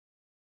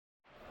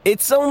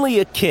It's only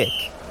a kick,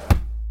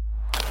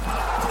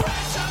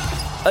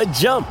 a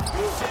jump,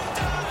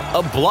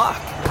 a block.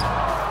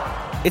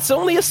 It's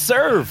only a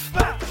serve.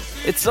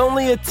 It's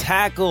only a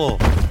tackle,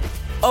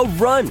 a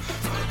run.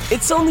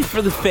 It's only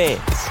for the fans.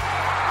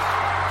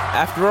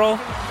 After all,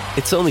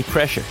 it's only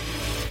pressure.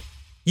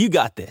 You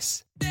got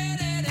this.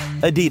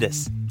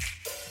 Adidas.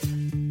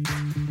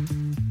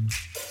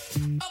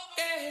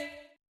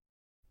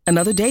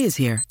 Another day is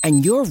here,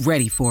 and you're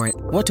ready for it.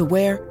 What to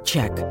wear?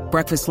 Check.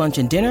 Breakfast, lunch,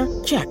 and dinner?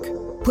 Check.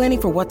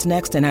 Planning for what's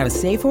next and how to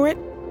save for it?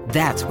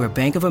 That's where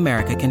Bank of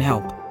America can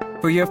help.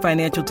 For your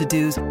financial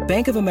to-dos,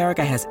 Bank of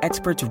America has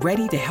experts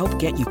ready to help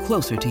get you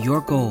closer to your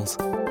goals.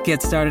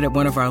 Get started at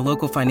one of our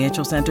local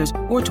financial centers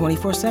or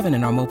 24/7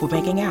 in our mobile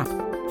banking app.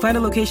 Find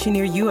a location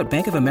near you at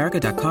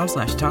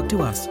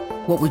bankofamerica.com/talktous.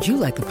 What would you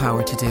like the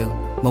power to do?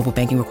 Mobile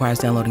banking requires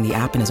downloading the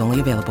app and is only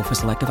available for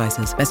select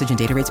devices. Message and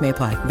data rates may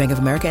apply. Bank of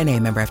America N.A.,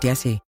 member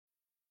FDIC.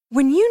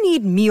 When you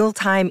need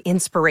mealtime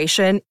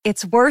inspiration,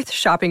 it's worth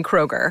shopping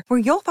Kroger, where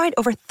you'll find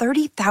over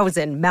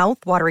 30,000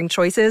 mouth-watering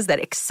choices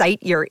that excite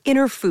your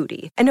inner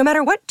foodie. And no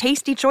matter what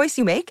tasty choice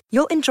you make,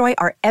 you'll enjoy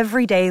our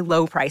everyday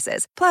low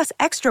prices, plus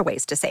extra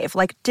ways to save,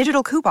 like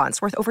digital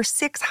coupons worth over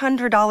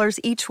 $600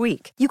 each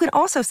week. You can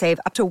also save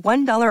up to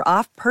 $1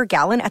 off per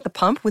gallon at the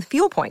pump with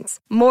fuel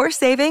points. More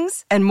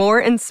savings and more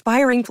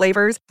inspiring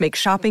flavors make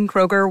shopping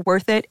Kroger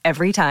worth it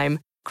every time.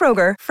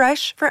 Kroger,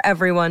 fresh for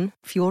everyone.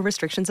 Fuel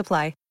restrictions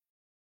apply.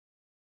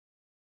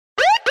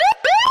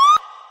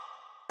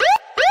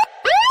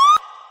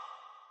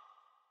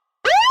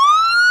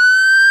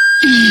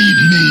 Feed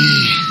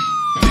me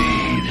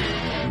more.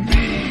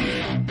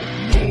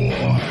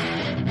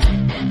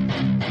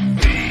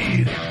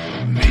 Feed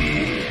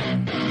me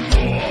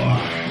more.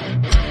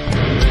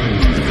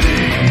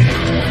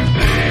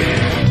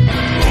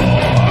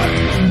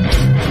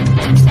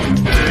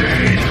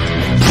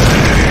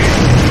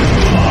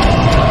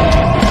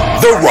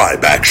 The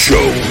Ryback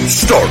Show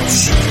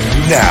starts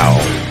now.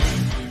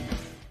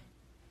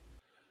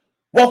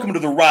 Welcome to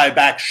the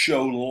Ryback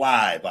Show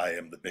Live. I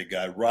am the big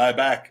guy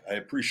Ryback. I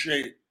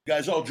appreciate you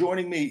guys all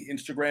joining me.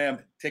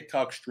 Instagram,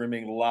 TikTok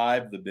streaming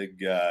live. The big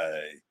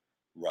guy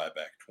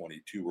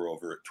Ryback22. We're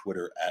over at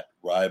Twitter at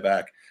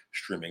Ryback.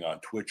 Streaming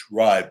on Twitch,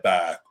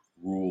 Ryback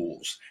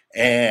Rules.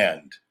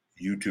 And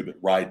YouTube at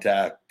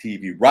Ryback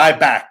TV.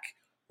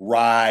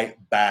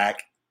 Ryback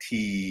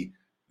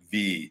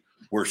TV.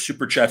 Where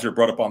super chats are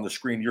brought up on the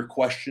screen. Your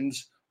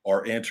questions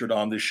are answered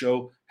on this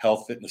show.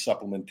 Health, fitness,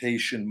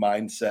 supplementation,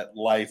 mindset,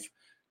 life,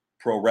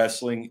 pro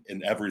wrestling,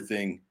 and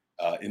everything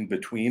in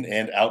between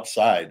and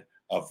outside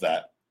of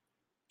that.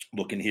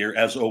 Looking here,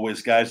 as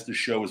always, guys, the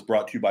show is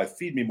brought to you by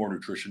Feed Me More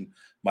Nutrition,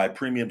 my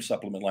premium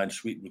supplement line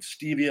sweetened with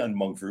stevia and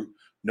monk fruit.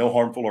 No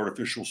harmful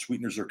artificial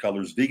sweeteners or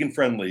colors, vegan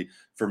friendly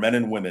for men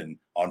and women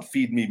on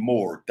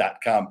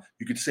feedmemore.com.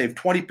 You can save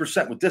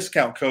 20% with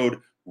discount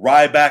code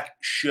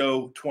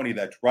RybackShow20.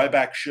 That's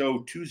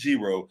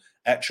RybackShow20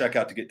 at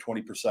checkout to get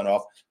 20%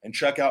 off. And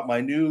check out my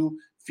new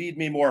Feed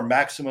Me More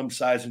maximum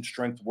size and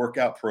strength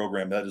workout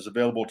program that is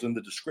available. It's in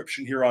the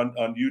description here on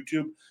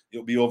YouTube.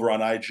 It'll be over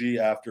on IG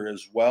after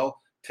as well.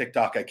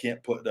 TikTok, I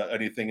can't put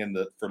anything in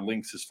for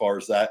links as far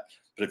as that.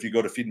 But if you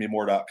go to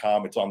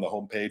feedmemore.com, it's on the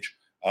homepage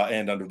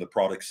and under the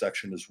product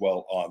section as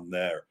well on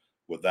there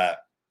with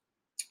that.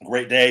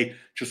 Great day.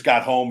 Just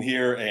got home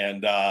here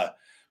and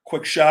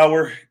quick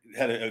shower.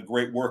 Had a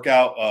great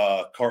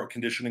workout, car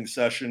conditioning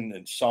session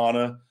and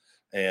sauna,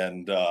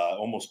 and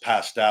almost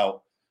passed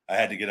out. I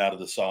had to get out of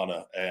the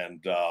sauna,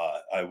 and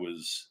I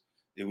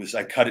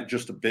cut it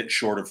just a bit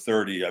short of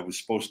 30. I was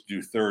supposed to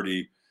do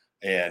 30,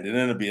 and it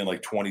ended up being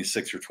like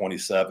 26 or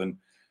 27.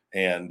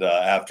 And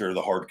after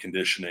the hard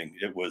conditioning,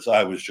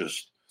 I was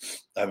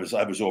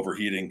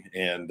overheating,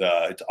 and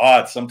it's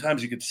odd.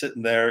 Sometimes you could sit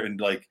in there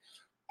and like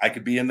I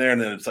could be in there,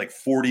 and then it's like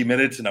 40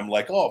 minutes, and I'm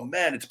like, oh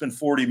man, it's been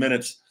 40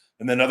 minutes.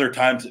 And then other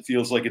times it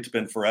feels like it's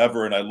been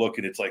forever, and I look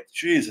and it's like,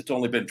 geez, it's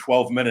only been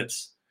 12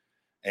 minutes.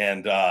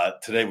 And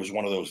today was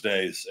one of those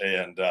days,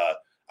 and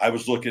I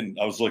was looking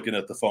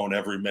at the phone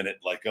every minute,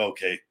 like,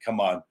 okay,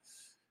 come on,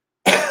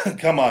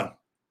 come on.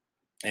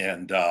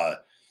 And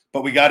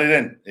but we got it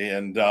in,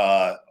 and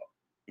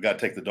we got to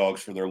take the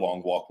dogs for their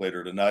long walk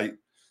later tonight.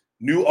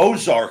 New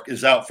Ozark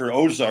is out for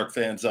Ozark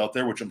fans out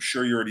there, which I'm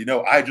sure you already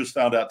know. I just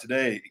found out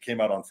today; it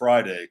came out on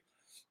Friday,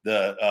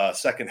 the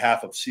second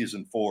half of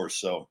season 4.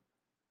 So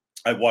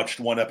I watched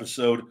one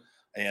episode,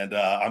 and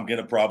I'm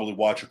gonna probably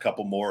watch a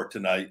couple more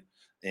tonight.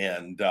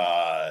 And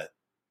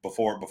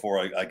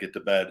before I get to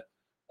bed,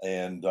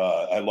 and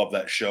I love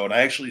that show. And I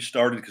actually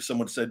started because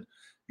someone said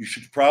you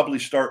should probably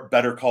start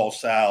Better Call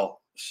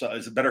Sal. So,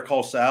 is it Better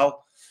Call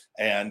Sal?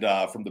 And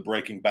from the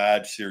Breaking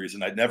Bad series,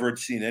 and I'd never had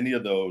seen any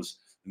of those.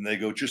 And they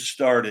go, just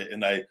start it.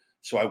 And I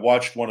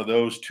watched one of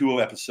those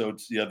 2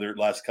 episodes the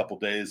last couple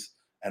days,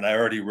 and I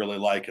already really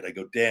like it. I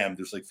go, damn,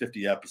 there's like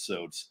 50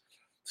 episodes.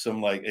 So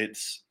I'm like,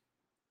 it's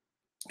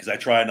because I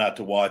try not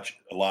to watch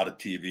a lot of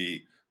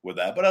TV with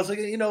that, but I was like,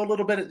 a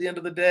little bit at the end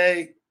of the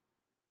day,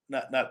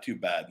 not too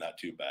bad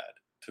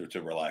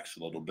to relax a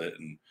little bit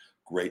and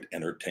great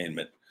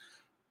entertainment.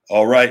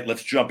 All right,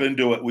 let's jump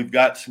into it. We've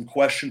got some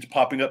questions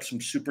popping up,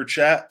 some super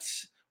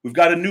chats. We've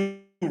got a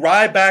new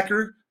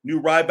Rybacker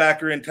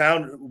in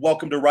town.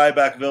 Welcome to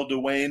Rybackville,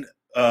 Dwayne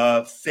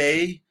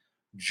Fay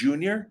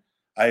Jr.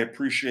 I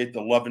appreciate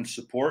the love and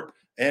support,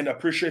 and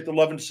appreciate the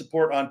love and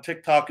support on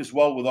TikTok as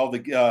well with all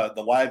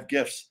the live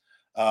gifts.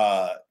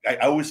 I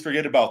always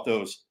forget about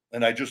those,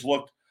 and I just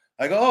looked.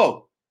 I go,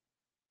 oh,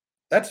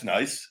 that's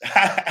nice.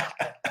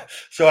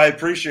 So I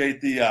appreciate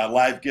the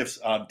live gifts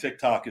on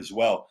TikTok as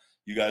well.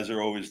 You guys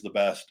are always the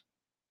best.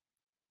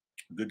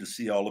 Good to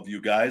see all of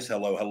you guys.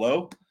 Hello,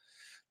 hello.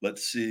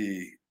 Let's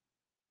see.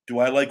 Do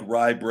I like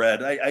rye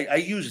bread? I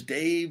use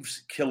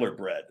Dave's Killer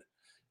Bread,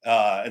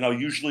 and I'll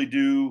usually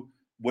do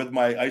with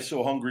my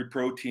ISO Hungry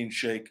protein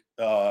shake.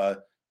 I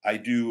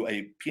do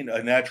a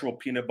natural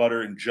peanut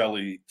butter and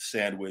jelly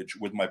sandwich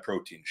with my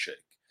protein shake,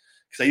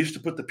 because I used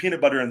to put the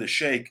peanut butter in the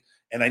shake,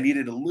 and I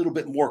needed a little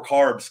bit more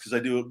carbs because I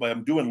do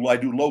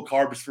low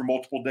carbs for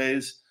multiple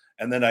days,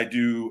 and then I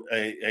do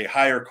a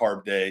higher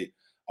carb day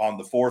on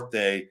the fourth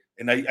day,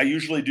 and I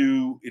usually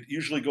do. It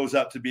usually goes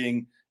out to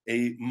being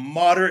a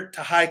moderate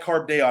to high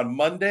carb day on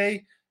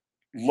Monday,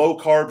 low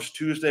carbs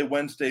Tuesday,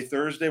 Wednesday,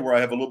 Thursday, where I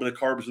have a little bit of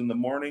carbs in the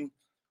morning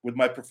with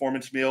my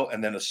performance meal,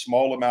 and then a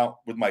small amount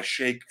with my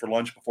shake for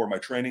lunch before my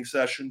training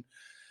session.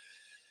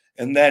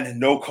 And then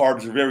no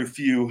carbs, or very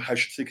few, I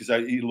should say, because I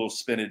eat a little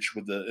spinach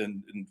with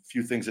and a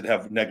few things that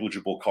have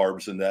negligible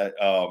carbs in that,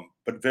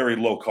 but very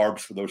low carbs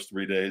for those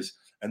 3 days.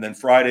 And then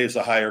Friday is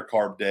a higher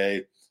carb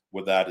day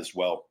with that as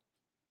well.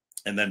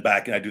 And then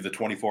I do the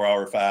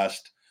 24-hour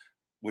fast,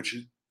 which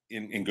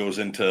goes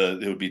into,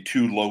 it would be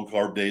 2 low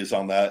carb days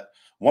on that.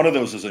 One of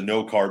those is a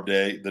no carb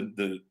day,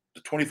 the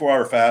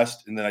 24-hour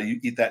fast, and then I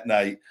eat that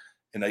night,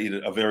 and I eat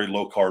a very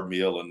low carb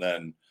meal, and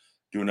then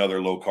do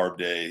another low carb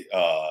day,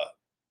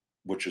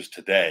 which is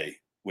today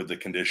with the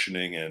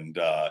conditioning, and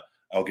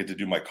I'll get to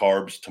do my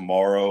carbs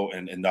tomorrow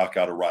and knock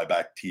out a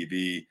Ryback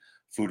TV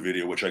food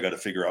video, which I got to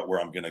figure out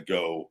where I'm going to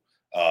go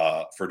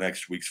for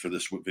next week's, for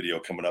this video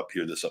coming up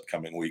here this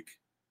upcoming week.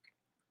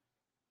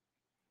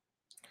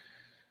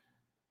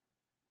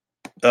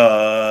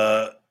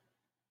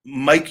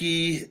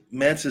 Mikey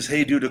Man says,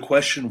 hey, dude, a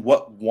question.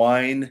 What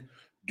wine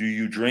do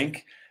you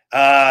drink?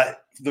 I'm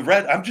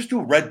just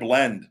doing red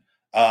blend.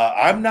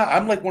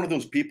 I'm like one of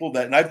those people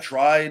that, and I've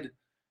tried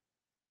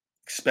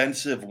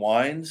expensive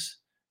wines,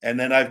 and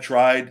then I've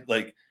tried,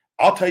 like,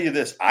 I'll tell you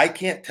this, I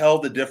can't tell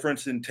the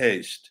difference in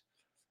taste.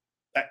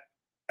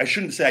 I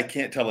shouldn't say I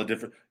can't tell a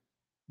difference.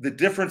 The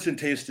difference in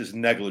taste is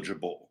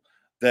negligible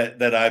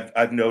that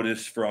I've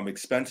noticed from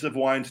expensive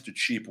wines to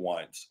cheap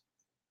wines.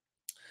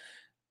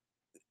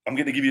 I'm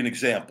going to give you an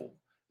example.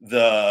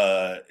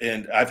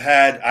 And I've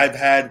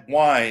had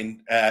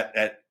wine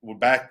at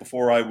back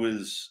before I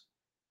was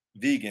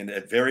vegan,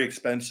 at very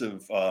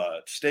expensive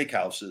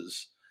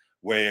steakhouses,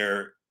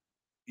 where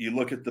you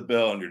look at the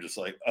bill and you're just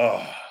like,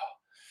 oh,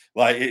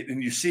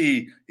 and you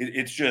see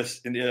it's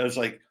just, and it's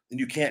like, and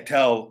you can't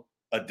tell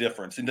a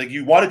difference. And like,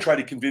 you want to try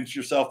to convince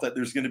yourself that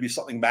there's going to be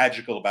something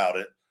magical about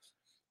it,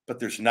 but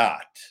there's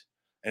not.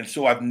 And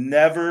so I've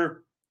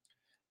never,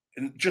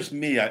 and just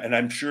me, and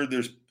I'm sure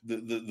there's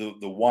the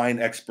wine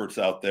experts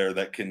out there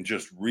that can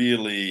just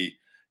really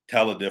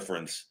tell a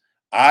difference.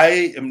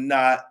 I am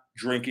not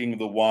drinking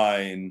the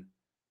wine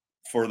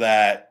for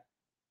that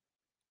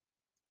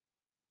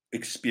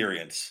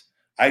experience.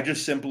 I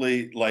just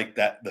simply like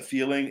the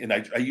feeling, and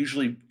I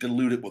usually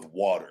dilute it with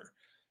water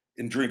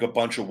and drink a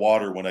bunch of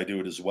water when I do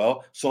it as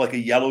well. So like a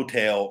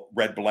Yellowtail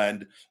red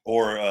blend,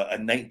 or a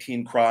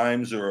 19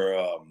 Crimes,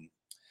 or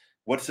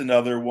what's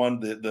another one?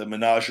 The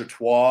Menage a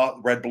Trois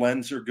red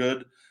blends are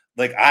good.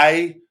 Like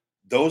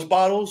those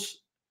bottles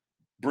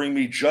bring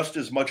me just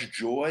as much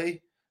joy,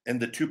 and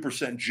the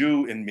 2%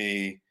 Jew in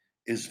me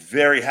is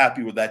very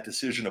happy with that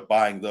decision of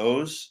buying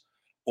those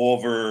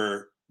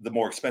over the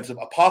more expensive.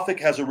 Apothic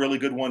has a really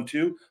good one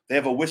too. They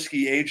have a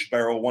whiskey aged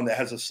barrel one that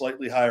has a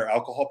slightly higher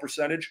alcohol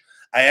percentage.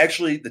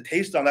 The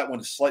taste on that one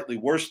is slightly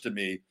worse to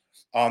me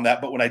on that,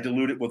 but when I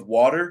dilute it with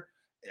water,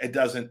 it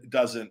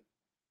doesn't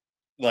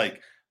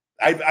like,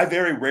 I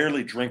very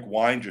rarely drink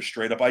wine just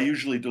straight up. I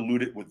usually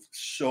dilute it with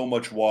so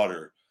much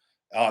water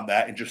on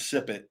that and just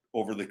sip it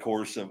over the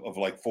course of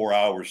like 4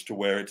 hours, to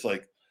where it's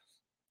like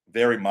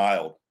very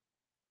mild.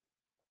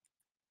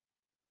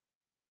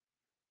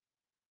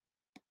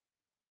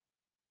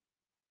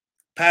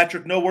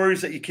 Patrick, no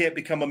worries that you can't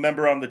become a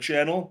member on the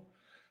channel.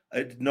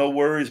 No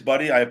worries,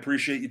 buddy. I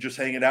appreciate you just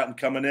hanging out and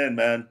coming in,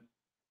 man.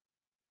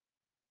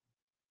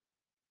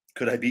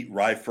 Could I beat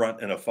Rye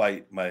Front in a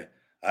fight?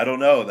 I don't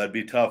know. That'd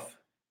be tough.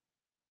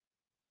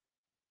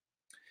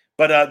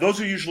 But those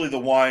are usually the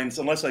wines,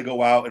 unless I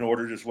go out and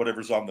order just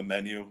whatever's on the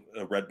menu,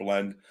 a red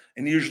blend.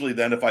 And usually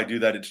then if I do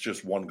that, it's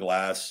just one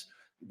glass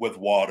with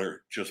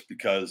water, just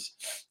because,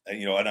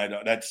 and I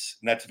know that's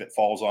if it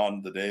falls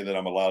on the day that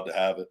I'm allowed to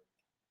have it.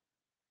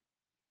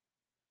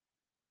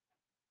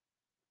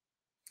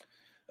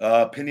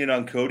 Opinion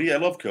on Cody. I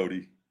love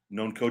Cody.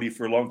 Known Cody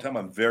for a long time.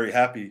 I'm very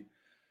happy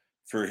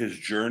for his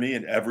journey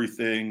and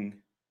everything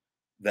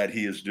that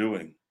he is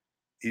doing.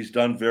 He's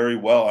done very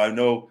well. I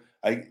know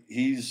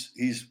He's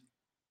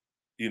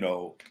you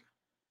know,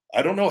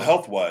 I don't know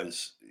health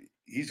wise.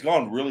 He's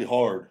gone really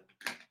hard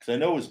because I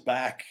know his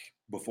back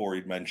before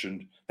he'd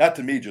mentioned, not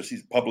to me, just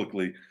he's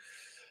publicly.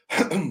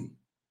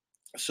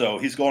 So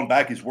he's going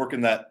back. He's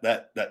working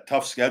that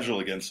tough schedule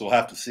again. So we'll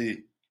have to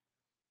see.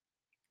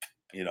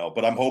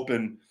 But I'm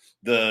hoping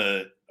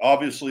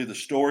obviously the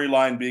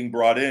storyline being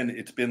brought in,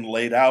 it's been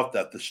laid out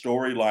that the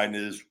storyline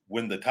is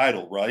win the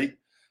title, right?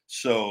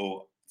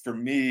 So for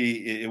me,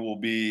 it will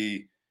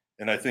be,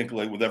 and I think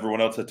like with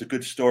everyone else, that's a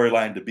good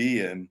storyline to be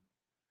in.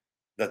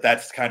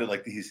 That's kind of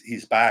like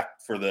he's back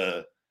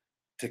to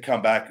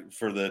come back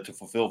to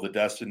fulfill the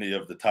destiny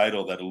of the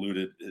title that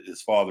eluded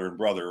his father and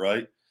brother,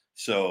 right?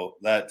 So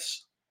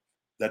that's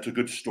a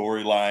good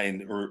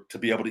storyline, or to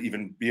be able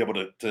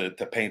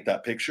to paint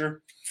that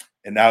picture.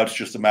 And now it's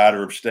just a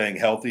matter of staying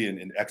healthy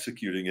and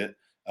executing it,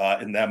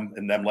 and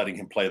them letting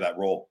him play that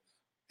role.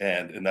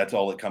 And that's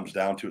all it comes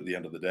down to at the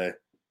end of the day.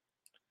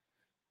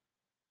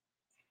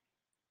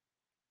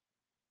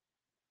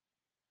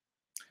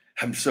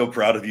 I'm so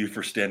proud of you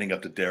for standing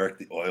up to Derek,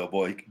 the oil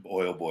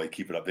boy.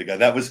 Keep it up, big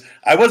guy.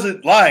 I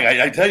wasn't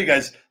lying. I tell you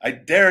guys,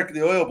 Derek,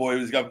 the oil boy,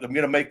 I'm going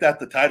to make that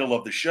the title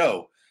of the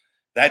show.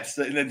 And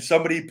then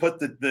somebody put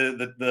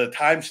the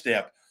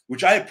timestamp,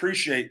 which I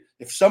appreciate.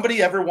 If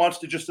somebody ever wants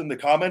to, just in the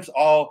comments,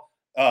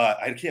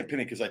 I can't pin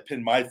it because I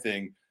pinned my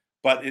thing,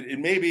 but it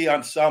may be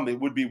on some, it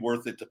would be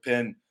worth it to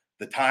pin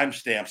the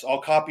timestamps.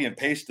 I'll copy and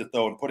paste it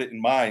though and put it in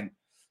mine.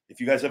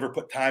 If you guys ever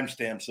put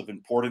timestamps of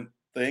important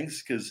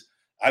things, because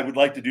I would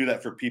like to do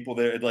that for people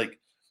there,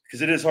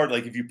 because it is hard.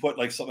 Like if you put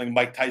like something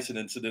Mike Tyson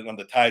incident on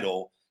the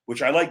title,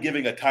 which I like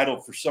giving a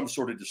title for some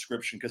sort of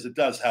description, because it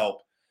does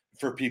help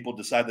for people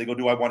decide, they go,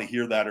 do I want to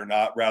hear that or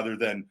not, rather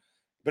than,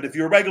 but if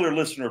you're a regular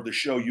listener of the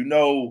show, you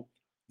know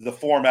the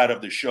format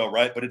of the show,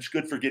 right? But it's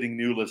good for getting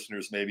new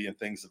listeners maybe and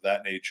things of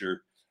that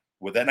nature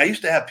with that. And I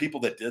used to have people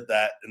that did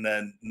that, and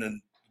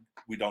then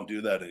we don't do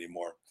that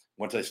anymore.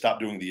 Once I stopped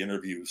doing the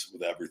interviews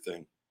with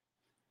everything,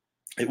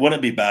 it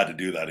wouldn't be bad to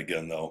do that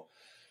again though.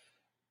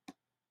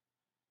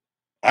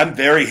 I'm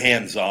very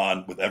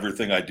hands-on with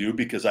everything I do,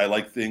 because I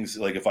like things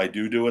like, if I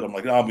do it, I'm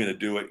like, I'm going to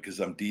do it because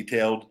I'm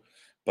detailed.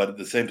 But at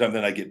the same time,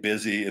 then I get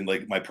busy, and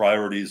like my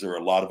priorities are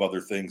a lot of other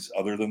things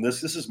other than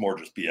this. This is more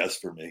just BS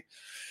for me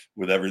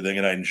with everything,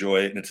 and I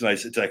enjoy it. And it's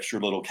nice. It's extra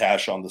little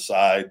cash on the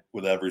side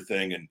with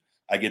everything. And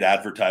I get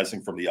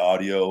advertising from the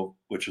audio,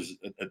 which is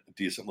a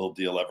decent little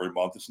deal every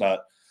month. It's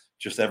not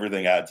just,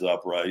 everything adds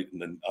up, right?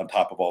 And then on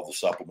top of all the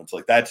supplements,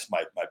 like that's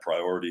my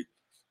priority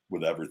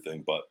with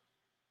everything. But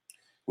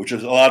which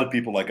is, a lot of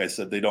people, like I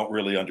said, they don't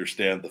really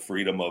understand the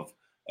freedom of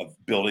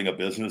building a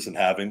business and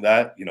having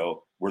that,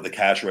 where the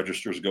cash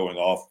register is going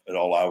off at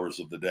all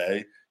hours of the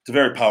day. It's a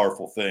very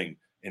powerful thing,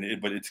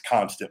 but it's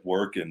constant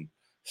work and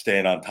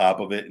staying on top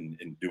of it, and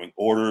doing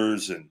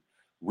orders and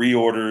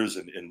reorders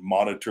and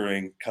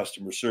monitoring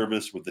customer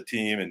service with the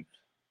team. And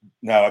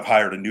now I've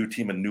hired a new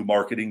team, a new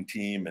marketing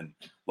team, and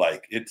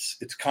like it's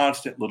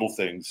constant little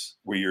things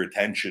where your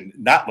attention,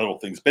 not little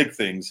things, big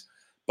things,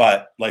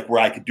 but like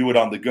where I could do it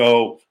on the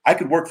go. I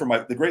could work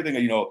the great thing,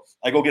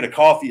 I go get a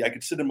coffee. I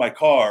could sit in my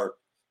car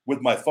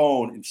with my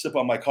phone and sip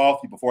on my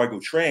coffee before I go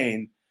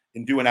train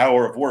and do an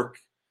hour of work,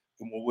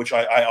 which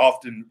I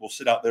often will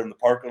sit out there in the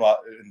parking lot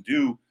and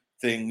do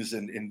things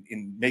and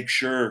make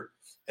sure.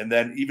 And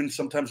then even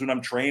sometimes when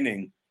I'm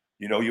training,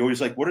 you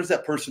always like, what is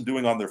that person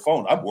doing on their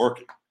phone? I'm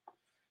working.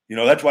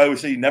 That's why I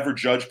always say you never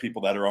judge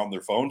people that are on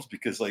their phones,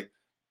 because like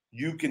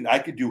I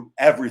could do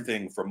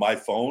everything from my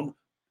phone,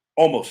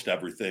 almost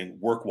everything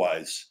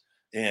work-wise.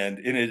 And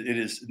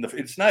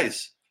it's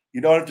nice.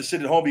 You don't have to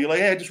sit at home and be like,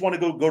 hey, I just want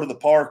to go to the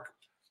park,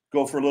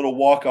 go for a little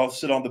walk. I'll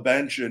sit on the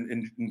bench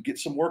and get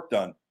some work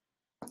done.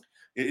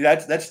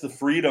 That's the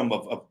freedom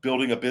of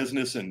building a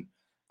business. And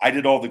I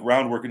did all the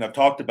groundwork, and I've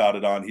talked about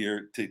it on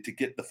here, to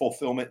get the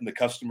fulfillment and the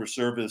customer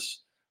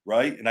service,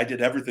 right? And I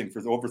did everything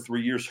for over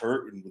 3 years,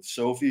 and with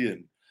Sophie.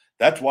 And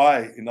that's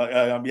why, and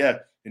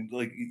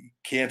like you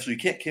can't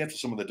cancel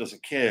someone that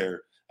doesn't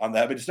care on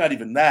that. But it's not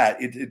even that.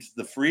 It's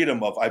the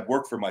freedom of, I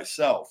work for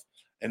myself.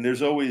 And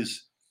there's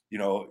always,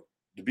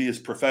 to be as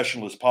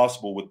professional as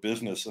possible with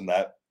business and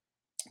that.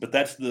 But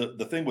that's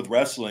the thing with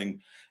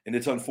wrestling. And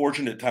it's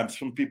unfortunate at times,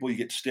 some people, you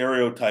get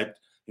stereotyped,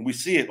 and we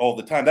see it all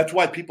the time. That's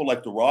why people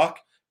like The Rock,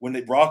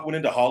 when Rock went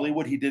into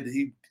Hollywood, he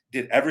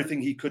did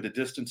everything he could to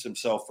distance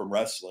himself from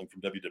wrestling,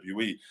 from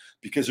WWE,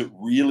 because it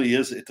really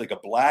is, it's like a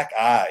black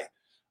eye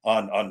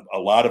on a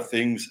lot of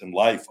things in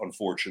life,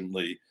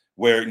 unfortunately,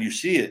 where you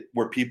see it,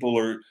 where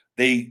people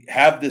they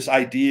have this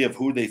idea of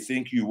who they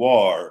think you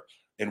are,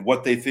 and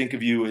what they think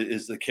of you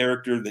is the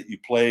character that you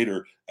played,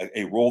 or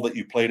a role that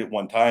you played at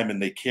one time,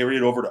 and they carry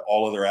it over to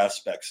all other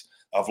aspects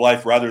of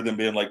life, rather than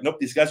being like, nope,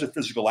 these guys are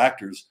physical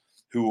actors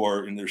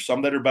and there's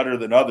some that are better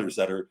than others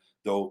that are,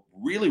 though,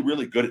 really,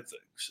 really good at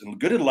things, and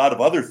good at a lot of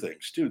other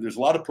things too. There's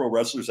a lot of pro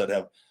wrestlers that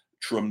have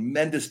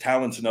tremendous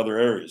talents in other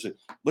areas.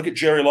 Look at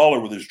Jerry Lawler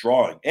with his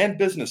drawing, and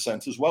business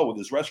sense as well with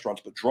his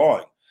restaurants, but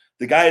drawing.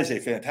 The guy is a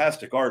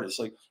fantastic artist.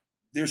 Like,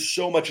 there's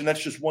so much, and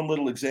that's just one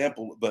little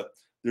example, but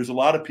there's a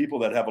lot of people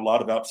that have a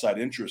lot of outside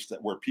interest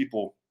that where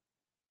people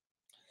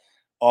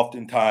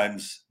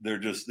oftentimes they're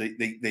just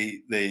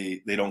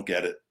they don't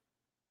get it.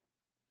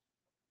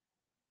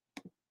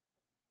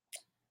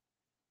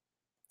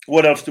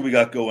 What else do we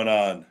got going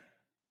on?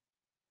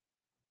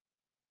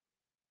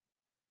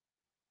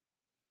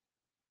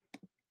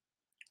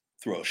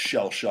 Throw a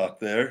shell shock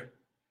there.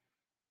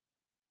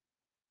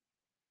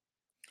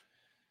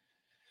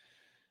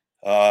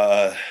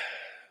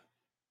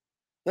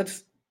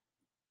 Let's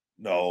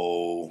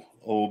no.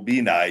 Oh,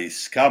 be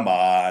nice. Come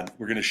on.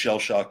 We're gonna shell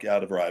shock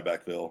out of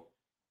Rybackville.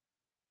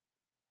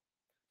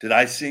 Did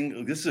I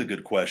sing? This is a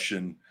good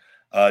question.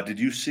 Did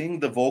you sing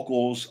the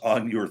vocals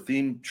on your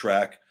theme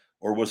track,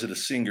 or was it a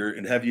singer?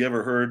 And have you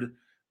ever heard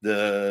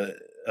the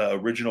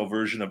original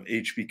version of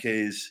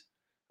HBK's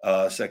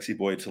 "Sexy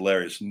Boy"? It's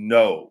hilarious.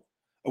 No.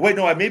 Oh, wait,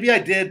 no. Maybe I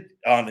did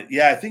on it.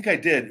 Yeah, I think I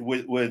did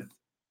with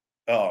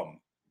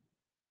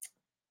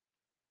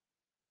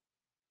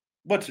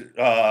what's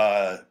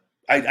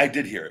I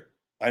did hear it.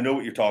 I know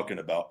what you're talking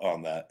about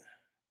on that.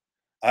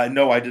 I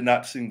know I did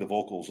not sing the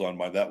vocals on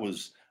mine. That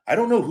was I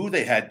don't know who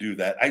they had do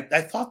that.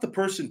 I thought the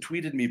person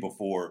tweeted me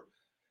before,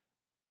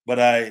 but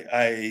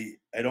I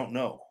don't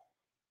know.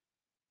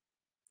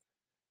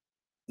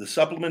 The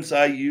supplements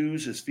I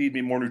use is Feed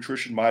Me More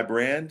Nutrition, my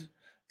brand,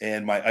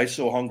 and my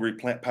ISO Hungry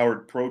plant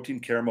powered protein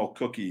caramel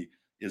cookie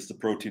is the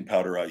protein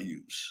powder I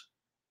use,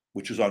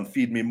 which is on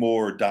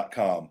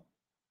feedmemore.com.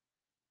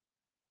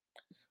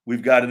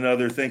 We've got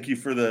another thank you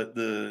for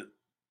the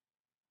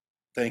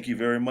thank you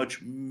very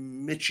much,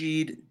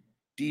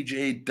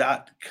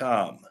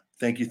 mitchieddj.com.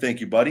 Thank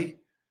you, buddy.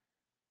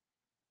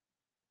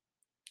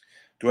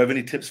 Do I have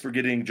any tips for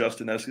getting,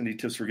 Justin asking, any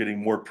tips for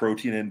getting more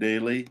protein in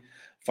daily?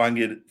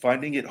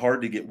 Finding it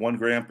hard to get 1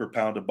 gram per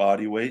pound of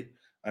body weight.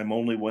 I'm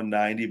only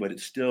 190, but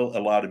it's still a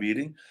lot of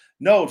eating.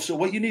 No, so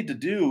what you need to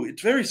do,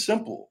 it's very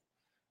simple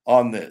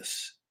on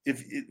this.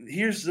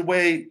 Here's the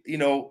way,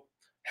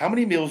 how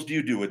many meals do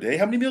you do a day?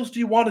 How many meals do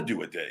you want to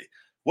do a day?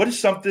 What is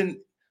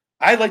something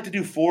I like to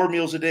do? 4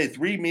 meals a day,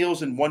 3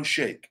 meals and 1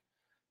 shake.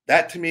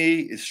 That to me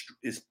is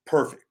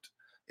perfect,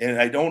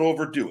 and I don't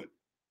overdo it.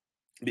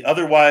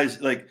 Otherwise,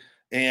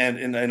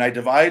 and I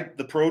divide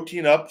the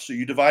protein up. So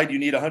you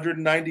need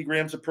 190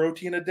 grams of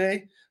protein a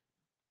day.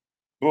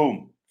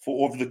 Boom,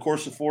 for over the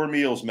course of 4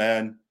 meals,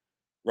 man.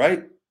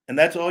 Right, and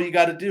that's all you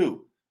got to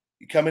do.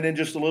 You coming in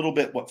just a little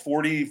bit,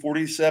 40,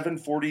 47,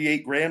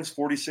 48 grams,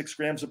 46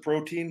 grams of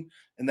protein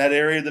in that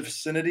area of the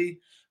vicinity,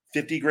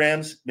 50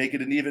 grams, make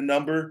it an even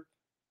number.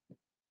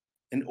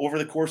 And over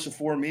the course of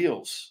 4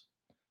 meals,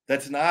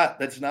 that's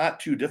not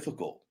too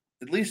difficult.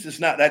 At least it's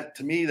not that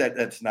to me,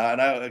 that's not,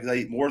 I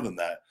eat more than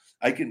that.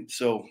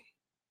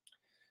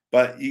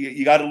 But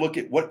you got to look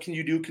at what can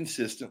you do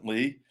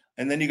consistently.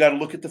 And then you got to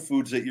look at the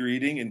foods that you're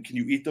eating and can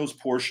you eat those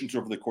portions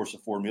over the course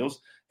of 4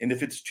 meals? And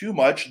if it's too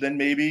much, then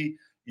maybe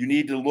you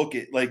need to look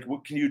at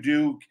what can you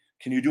do?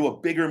 Can you do a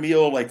bigger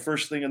meal like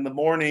first thing in the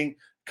morning,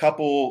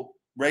 couple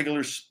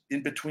regular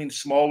in between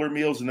smaller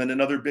meals, and then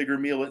another bigger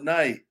meal at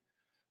night,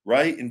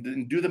 right?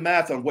 And do the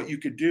math on what you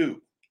could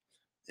do.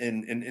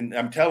 And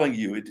I'm telling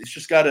you, you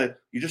just gotta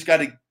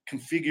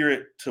configure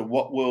it to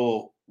what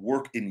will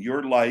work in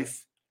your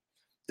life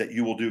that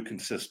you will do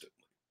consistently.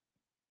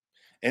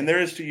 And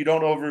you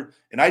don't over,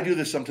 and I do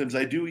this sometimes.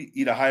 I do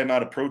eat a high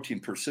amount of protein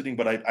per sitting,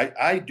 but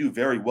I do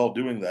very well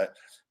doing that.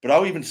 But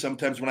I'll even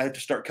sometimes when I have to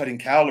start cutting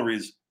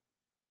calories,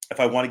 if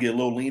I want to get a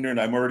little leaner and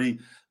I'm already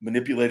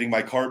manipulating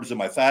my carbs and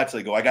my fats,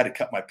 I got to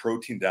cut my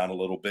protein down a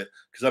little bit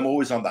because I'm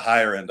always on the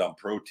higher end on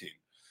protein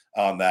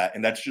on that.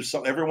 And that's just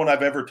something everyone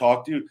I've ever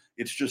talked to,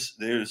 it's just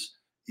there's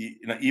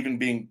even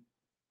being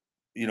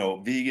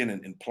vegan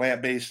and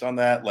plant-based on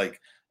that, I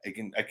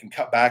can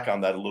cut back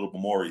on that a little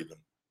bit more even.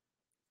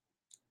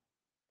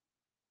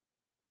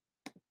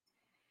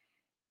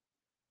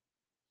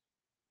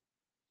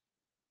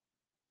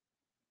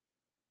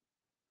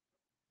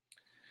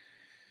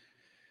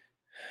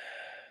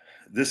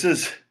 This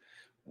is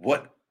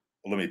let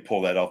me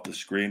pull that off the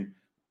screen.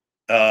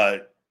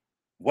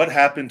 What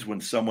happens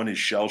when someone is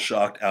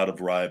shell-shocked out of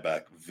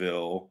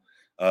Rybackville?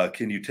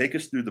 Can you take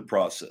us through the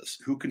process?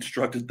 Who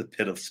constructed the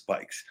pit of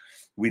spikes?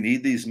 We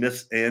need these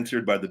myths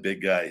answered by the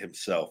big guy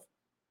himself.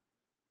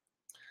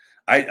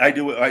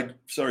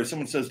 Sorry,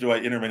 someone says, do I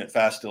intermittent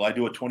fast still? I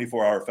do a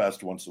 24-hour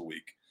fast once a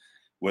week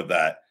with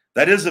that.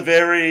 That is a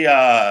very,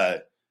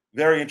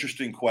 very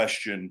interesting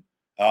question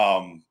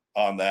on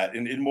that.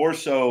 And more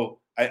so,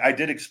 I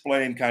did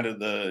explain kind of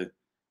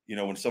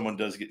when someone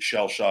does get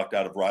shell-shocked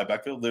out of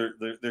Rybackville,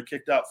 they're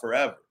kicked out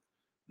forever.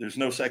 There's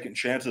no second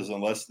chances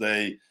unless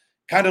they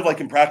kind of like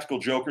in Practical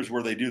Jokers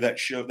where they do that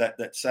show,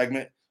 that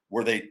segment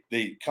where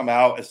they come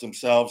out as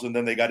themselves and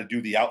then they got to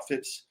do the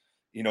outfits.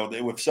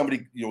 If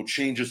somebody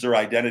changes their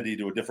identity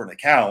to a different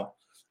account,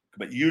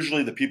 but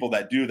usually the people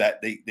that do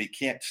that, they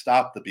can't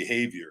stop the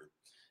behavior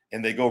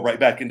and they go right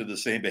back into the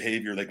same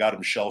behavior. They got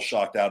them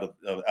shell-shocked out of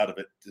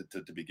it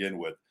to begin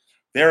with.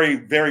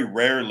 Very, very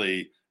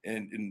rarely,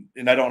 and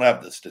I don't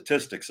have the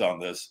statistics on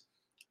this,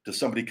 does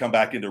somebody come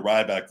back into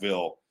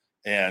Rybackville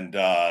and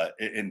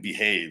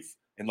behave.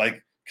 And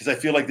because I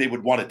feel like they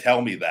would want to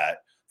tell me that.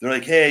 They're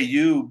like, hey,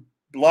 you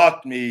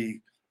blocked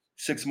me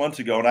 6 months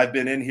ago, and I've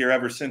been in here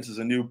ever since as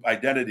a new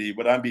identity,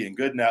 but I'm being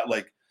good now.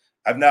 Like,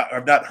 I've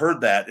not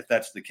heard that if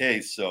that's the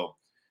case. So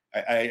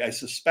I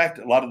suspect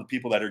a lot of the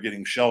people that are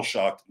getting shell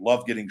shocked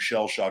love getting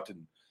shell shocked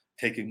and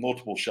taking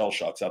multiple shell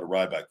shocks out of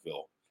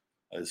Rybackville.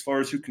 As far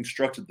as who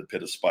constructed the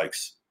pit of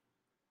spikes,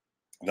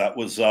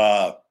 that's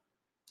a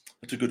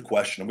good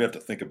question. We have to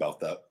think about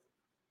that.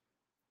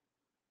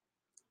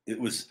 It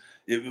was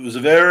a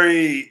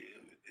very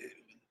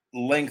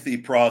lengthy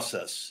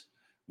process,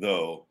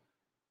 though.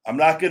 I'm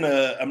not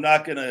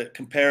gonna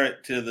compare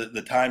it to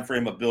the time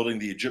frame of building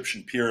the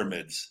Egyptian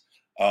pyramids,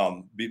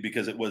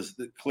 because it was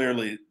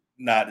clearly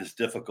not as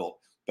difficult,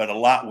 but a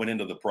lot went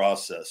into the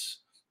process,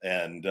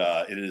 and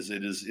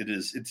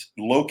it's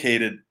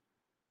located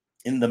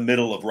in the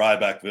middle of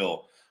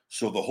Rybackville,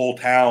 so the whole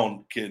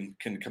town can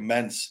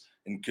commence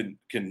and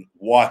can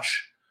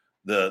watch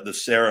the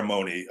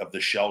ceremony of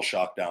the shell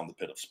shock down the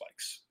pit of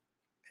spikes.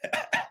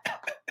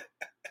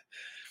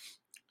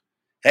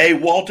 Hey,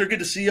 Walter, good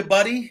to see you,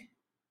 buddy.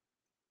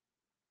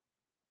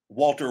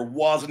 Walter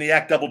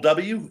Wozniak, double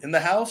W, in the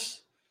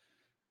house.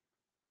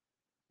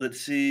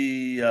 Let's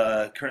see.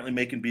 Currently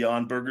making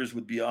Beyond Burgers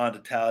with Beyond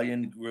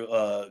Italian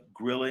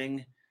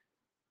grilling.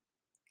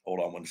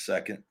 Hold on one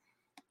second.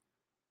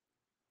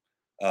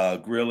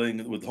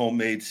 Grilling with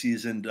homemade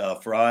seasoned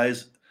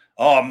fries.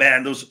 Oh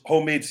man, those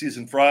homemade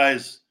seasoned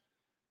fries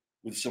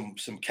with some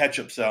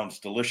ketchup sounds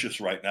delicious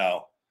right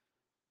now.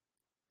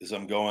 As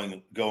I'm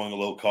going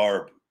low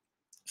carb,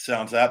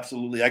 sounds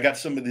absolutely. I got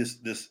some of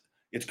this.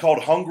 It's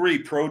called Hungry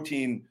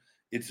Protein.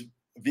 It's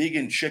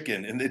vegan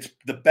chicken, and it's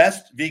the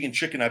best vegan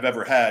chicken I've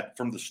ever had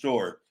from the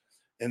store.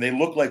 And they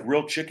look like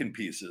real chicken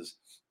pieces.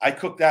 I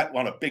cook that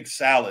on a big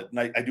salad, and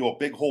I do a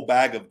big whole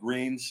bag of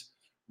greens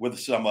with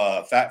some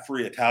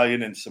fat-free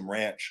Italian and some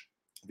ranch,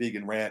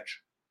 vegan ranch.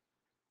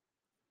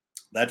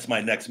 That's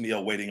my next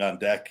meal waiting on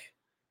deck.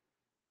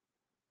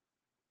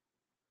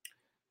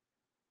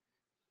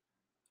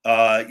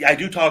 Yeah, I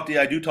do talk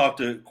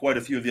to quite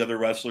a few of the other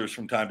wrestlers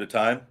from time to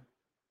time.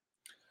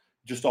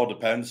 Just all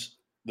depends.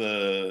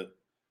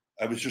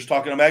 I was just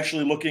talking. I'm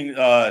actually looking.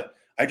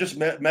 I just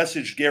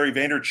messaged Gary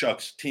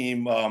Vaynerchuk's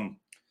team.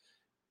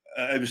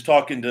 I was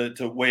talking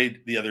to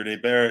Wade the other day,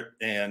 Barrett,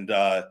 and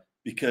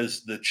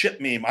because the chip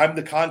meme, I'm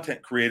the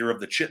content creator of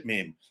the chip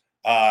meme.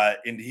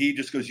 And he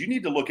just goes, you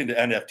need to look into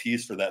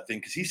NFTs for that thing,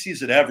 because he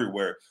sees it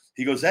everywhere.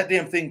 He goes, that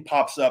damn thing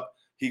pops up.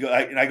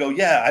 And I go,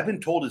 yeah, I've been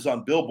told it's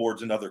on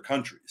billboards in other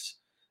countries.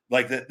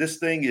 Like that, this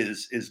thing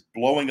is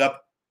blowing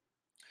up.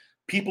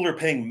 People are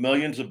paying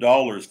millions of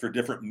dollars for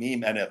different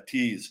meme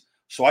NFTs.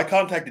 So I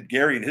contacted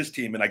Gary and his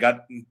team, and I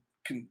got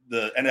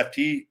the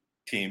NFT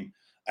team,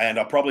 and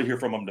I'll probably hear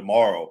from them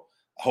tomorrow,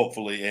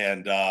 hopefully,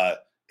 and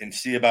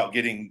see about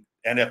getting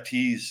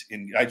NFTs.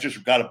 And I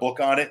just got a book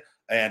on it,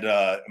 and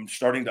I'm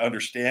starting to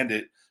understand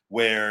it.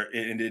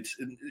 It's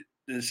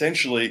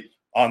essentially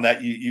on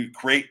that you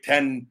create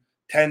 10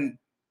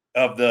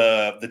 of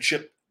the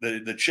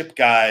chip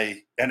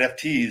guy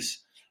NFTs,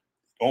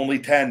 only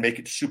 10, make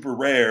it super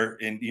rare,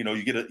 and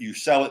you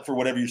sell it for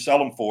whatever you sell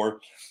them for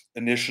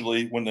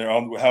initially when they're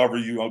on, however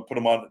you put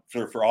them on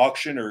for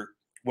auction or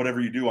whatever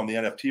you do on the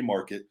NFT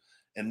market,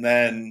 and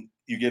then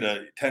you get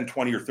a 10,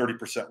 20, or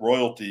 30%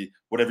 royalty,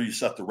 whatever you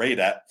set the rate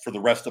at, for the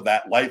rest of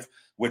that life,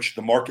 which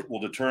the market will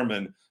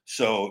determine.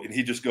 So, and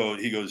he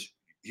goes,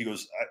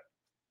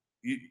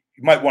 you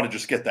might want to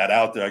just get that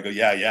out there. I go,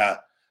 yeah.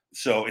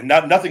 So, and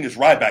nothing is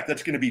Ryback.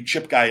 That's going to be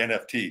Chip Guy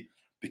NFT,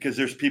 because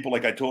there's people,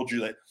 like I told you,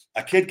 that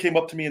a kid came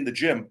up to me in the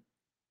gym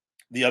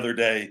the other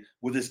day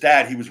with his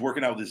dad. He was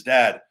working out with his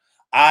dad.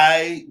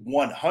 I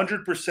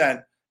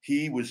 100%,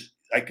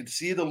 I could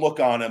see the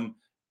look on him,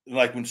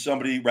 like when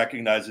somebody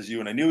recognizes you,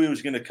 and I knew he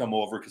was going to come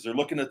over because they're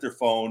looking at their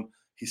phone.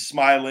 He's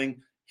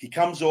smiling. He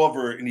comes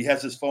over and he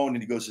has his phone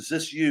and he goes, "Is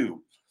this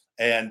you?"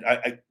 And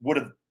I would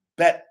have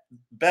bet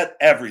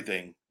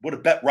everything, would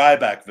have bet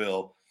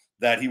Rybackville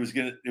that it was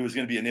going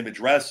to be an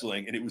Image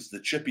Wrestling, and it was the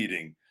chip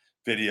eating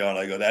video. And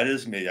I go, "That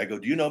is me." I go,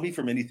 "Do you know me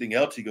from anything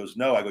else?" He goes,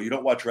 "No." I go, "You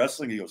don't watch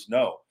wrestling?" He goes,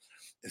 "No."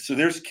 And so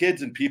there's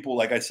kids and people,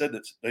 like I said,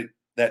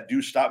 that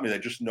do stop me,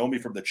 that just know me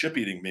from the chip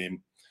eating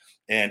meme.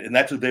 And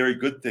that's a very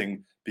good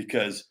thing,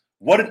 because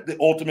what the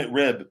ultimate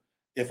rib,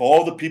 if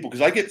all the people,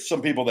 because I get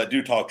some people that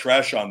do talk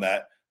trash on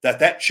that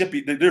chip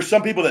eat, there's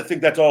some people that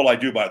think that's all I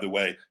do, by the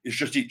way, is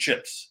just eat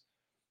chips.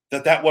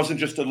 That wasn't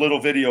just a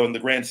little video in the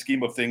grand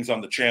scheme of things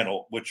on the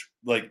channel, which,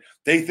 like,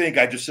 they think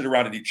I just sit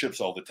around and eat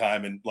chips all the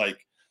time. And like,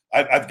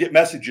 I get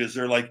messages.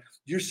 They're like,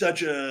 "You're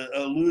such a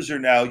loser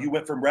now. You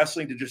went from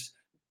wrestling to just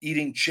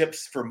eating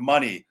chips for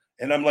money."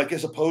 And I'm like,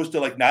 as opposed to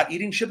like not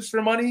eating chips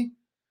for money?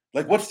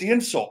 Like, what's the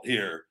insult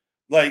here?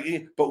 Like,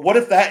 but what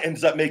if that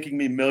ends up making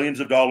me millions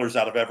of dollars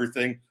out of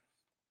everything?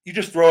 You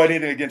just throw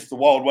anything against the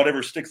wall and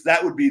whatever sticks.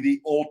 That would be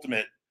the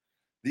ultimate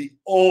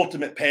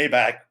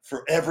payback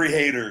for every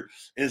hater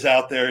is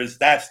out there. Is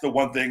that's the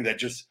one thing that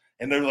just,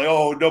 and they're like,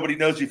 "Oh, nobody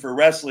knows you for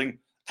wrestling."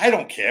 I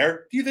don't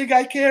care. Do you think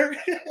I care?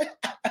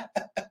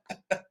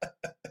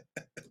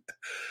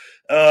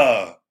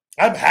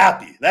 I'm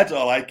happy. That's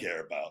all I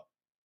care about.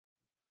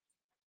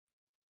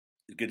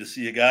 Good to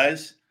see you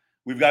guys.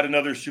 We've got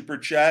another super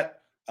chat.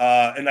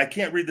 And I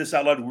can't read this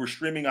out loud. We're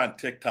streaming on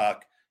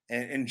TikTok.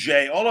 And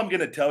Jay, all I'm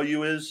going to tell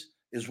you is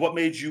what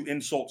made you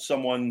insult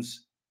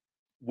someone's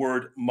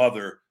word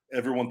mother.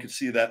 Everyone can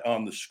see that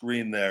on the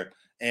screen there.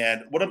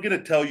 And what I'm going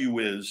to tell you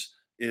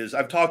is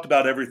I've talked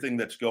about everything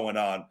that's going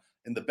on.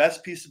 And the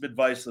best piece of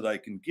advice that I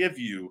can give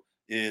you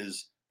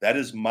is that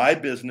is my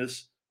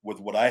business with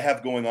what I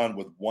have going on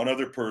with one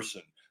other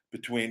person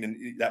between,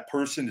 and that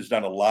person has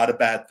done a lot of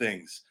bad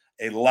things,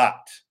 a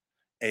lot.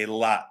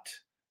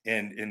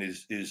 And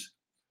is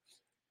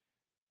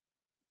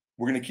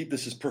we're going to keep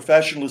this as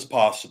professional as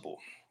possible.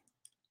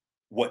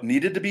 What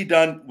needed to be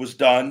done was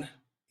done.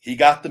 He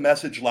got the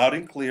message loud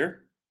and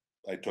clear.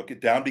 I took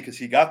it down because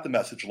he got the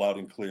message loud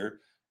and clear,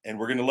 and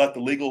we're going to let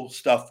the legal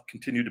stuff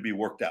continue to be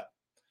worked out.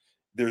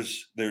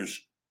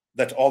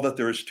 That's all that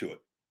there is to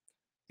it.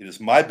 It is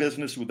my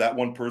business with that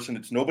one person.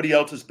 It's nobody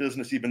else's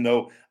business, even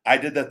though I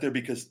did that there,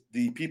 because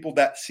the people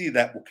that see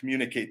that will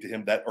communicate to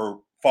him that are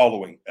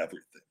following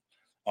everything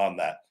on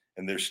that.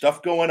 And there's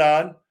stuff going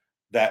on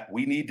that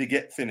we need to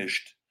get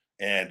finished,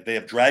 and they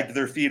have dragged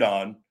their feet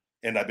on.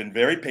 And I've been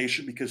very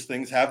patient because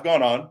things have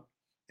gone on,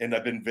 and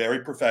I've been very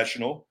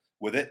professional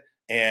with it.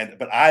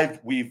 But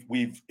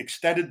we've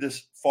extended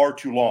this far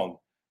too long,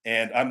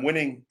 and I'm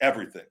winning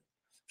everything.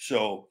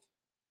 So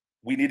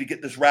we need to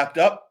get this wrapped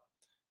up.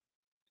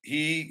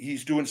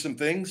 He's doing some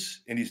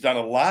things, and he's done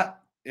a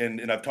lot,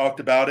 and I've talked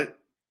about it.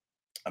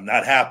 I'm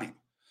not happy,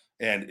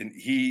 and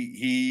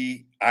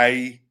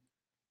I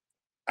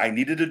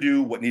needed to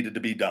do what needed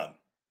to be done,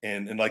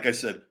 and like I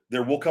said,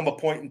 there will come a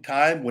point in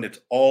time when it's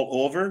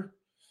all over,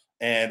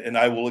 and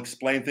I will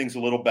explain things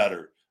a little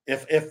better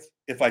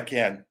if I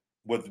can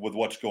with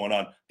what's going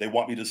on. They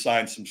want me to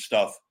sign some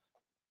stuff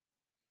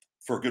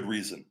for a good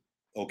reason,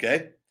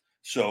 okay?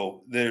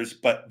 So there's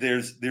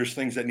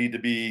things that need to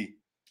be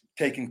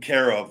taken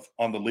care of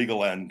on the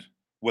legal end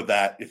with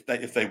that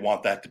if they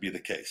want that to be the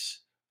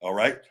case. All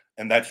right.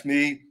 And that's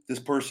me. This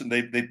person,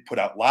 they put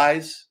out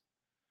lies.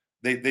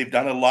 They've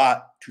done a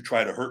lot to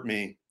try to hurt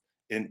me.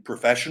 And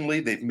professionally,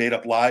 they've made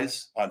up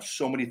lies on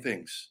so many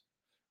things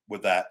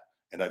with that.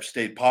 And I've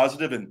stayed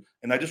positive. And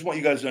I just want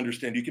you guys to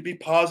understand, you can be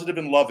positive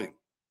and loving,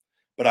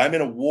 but I'm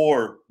in a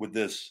war with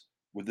this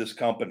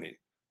company,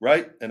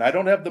 right? And I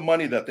don't have the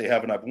money that they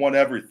have, and I've won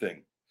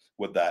everything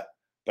with that.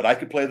 But I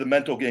could play the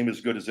mental game as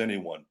good as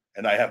anyone,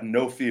 and I have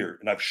no fear,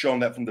 and I've shown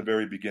that from the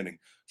very beginning.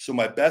 So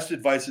my best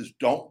advice is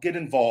don't get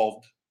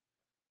involved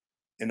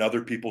in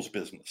other people's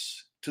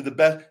business. To the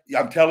best,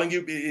 I'm telling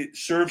you, it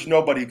serves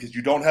nobody because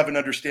you don't have an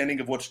understanding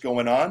of what's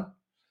going on,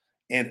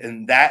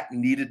 and that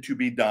needed to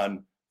be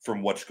done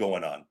from what's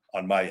going on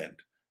my end.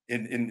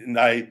 And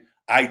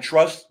I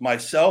trust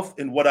myself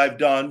in what I've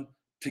done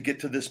to get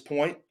to this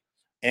point,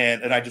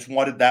 and I just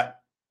wanted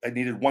that. I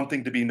needed one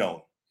thing to be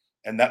known,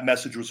 and that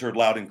message was heard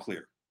loud and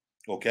clear.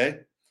 Okay,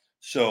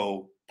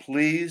 so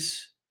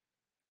please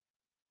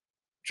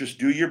just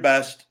do your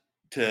best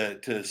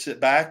to sit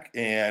back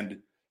and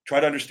try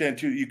to understand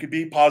too. You could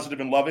be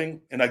positive and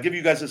loving, and I give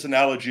you guys this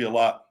analogy a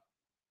lot.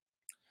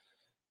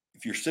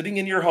 If you're sitting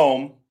in your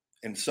home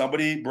and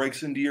somebody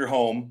breaks into your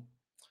home,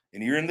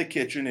 and you're in the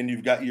kitchen and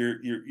you've got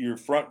your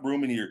front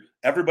room and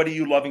everybody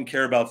you love and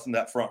care about's in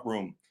that front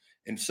room,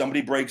 and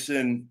somebody breaks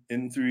into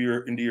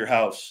your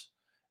house,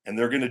 and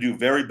they're going to do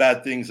very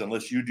bad things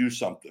unless you do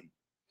something.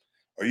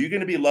 Are you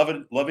going to be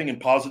loving and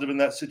positive in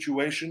that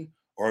situation?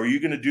 Or are you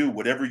going to do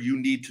whatever you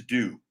need to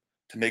do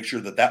to make sure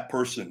that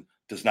person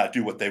does not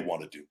do what they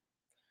want to do?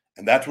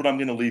 And that's what I'm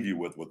going to leave you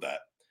with that,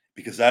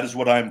 because that is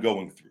what I'm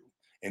going through.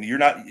 And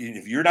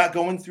if you're not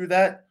going through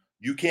that,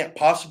 you can't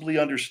possibly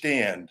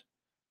understand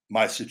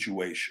my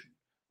situation,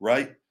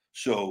 right?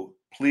 So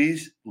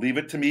please leave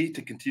it to me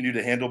to continue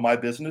to handle my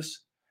business.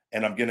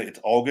 And it's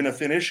all going to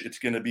finish. It's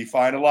going to be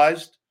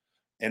finalized,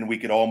 and we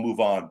can all move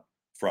on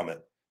from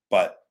it.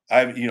 But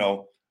I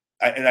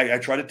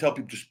try to tell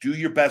people, just do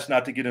your best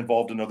not to get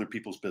involved in other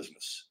people's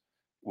business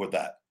with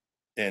that.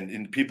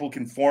 And people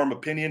can form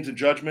opinions and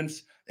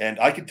judgments.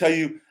 And I can tell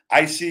you,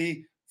 I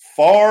see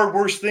far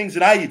worse things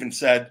than I even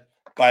said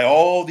by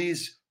all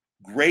these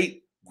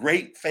great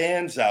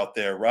fans out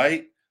there,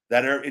 right?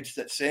 It's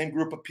that same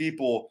group of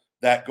people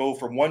that go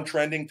from one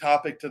trending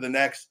topic to the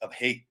next of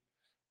hate.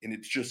 And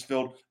it's just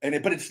filled,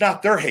 but it's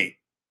not their hate.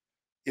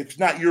 It's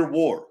not your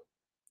war.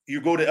 You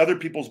go to other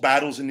people's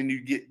battles, and then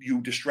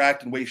you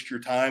distract and waste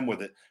your time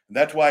with it. And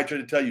that's why I try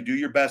to tell you, do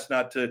your best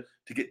not to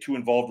get too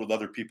involved with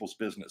other people's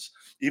business.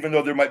 Even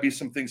though there might be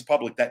some things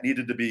public that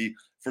needed to be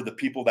for the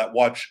people that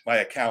watch my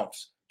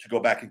accounts to go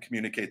back and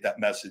communicate that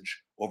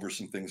message over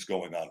some things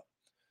going on.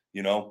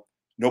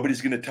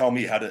 Nobody's going to tell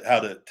me how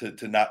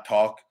to not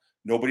talk.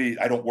 Nobody,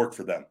 I don't work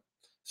for them.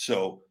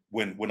 So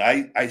when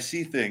I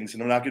see things,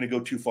 and I'm not going to go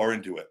too far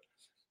into it,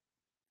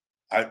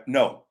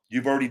 no,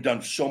 you've already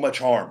done so much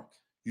harm.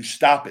 You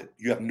stop it.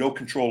 You have no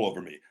control over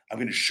me. I'm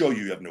going to show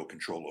you have no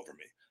control over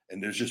me.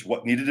 And there's just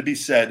what needed to be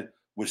said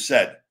was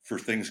said for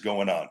things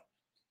going on.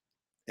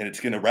 And it's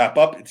going to wrap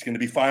up. It's going to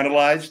be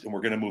finalized, and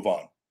we're going to move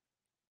on.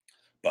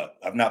 But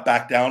I've not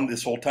backed down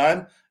this whole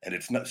time, and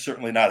it's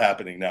certainly not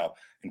happening now.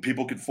 And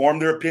people can form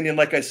their opinion,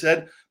 like I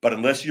said, but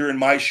unless you're in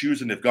my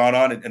shoes and have gone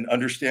on and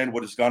understand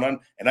what has gone on,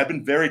 and I've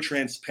been very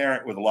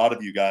transparent with a lot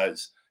of you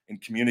guys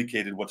and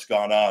communicated what's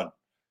gone on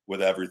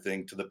with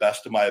everything to the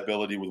best of my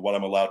ability with what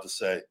I'm allowed to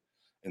say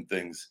and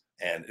things.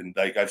 And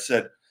like I've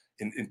said,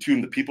 in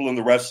tune, the people in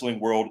the wrestling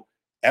world,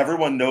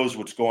 everyone knows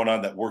what's going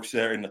on that works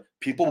there. And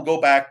people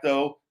go back,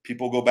 though.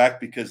 People go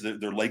back because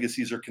their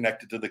legacies are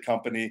connected to the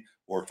company,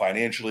 or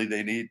financially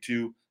they need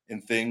to,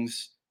 and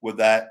things with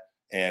that.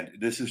 And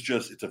this is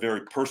it's a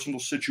very personal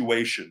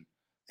situation,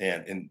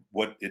 and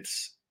what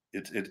it's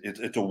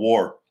a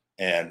war,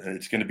 and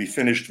it's going to be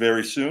finished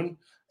very soon.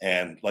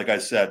 And like I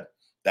said,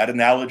 that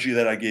analogy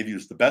that I gave you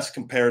is the best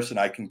comparison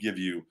I can give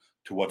you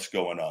to what's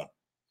going on.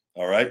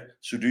 All right.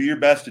 So do your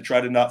best to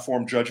try to not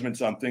form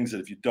judgments on things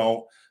that if you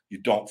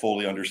don't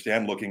fully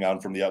understand looking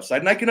on from the outside.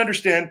 And I can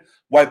understand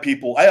why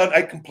people,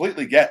 I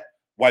completely get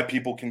why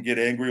people can get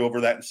angry over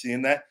that and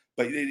seeing that,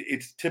 but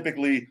it's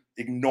typically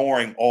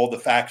ignoring all the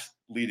facts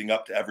leading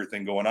up to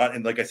everything going on.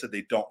 And like I said,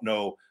 they don't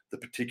know the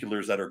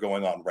particulars that are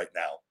going on right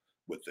now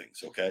with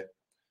things. Okay.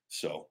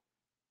 So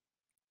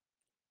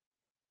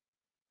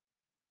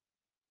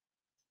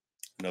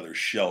another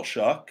shell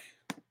shock.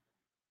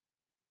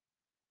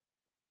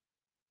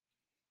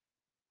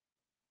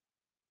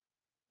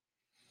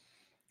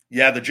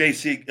 Yeah, the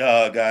JC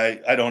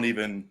guy, I don't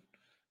even,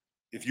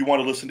 if you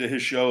want to listen to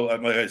his show,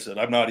 like I said,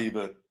 I'm not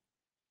even,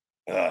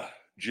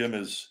 Jim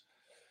is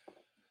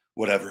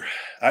whatever.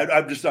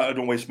 I'm just not, I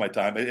don't waste my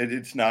time.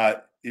 It's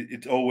not,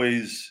 it's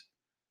always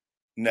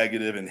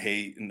negative and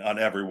hate and on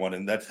everyone.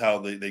 And that's how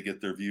they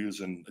get their views.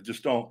 And I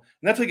just don't,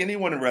 and that's like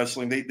anyone in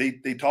wrestling.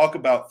 They talk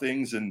about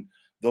things and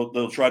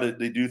they'll try to,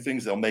 they do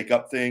things, they'll make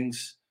up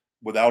things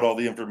without all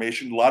the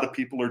information. A lot of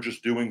people are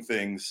just doing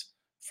things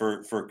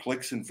for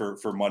clicks and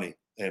for money.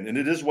 And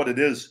it is what it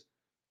is.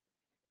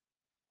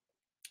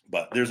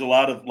 But there's a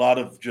lot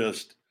of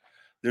just,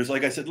 there's,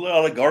 like I said, a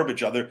lot of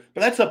garbage out there. But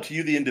that's up to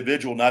you, the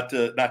individual, not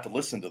to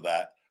listen to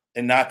that,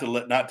 and not to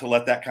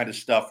let that kind of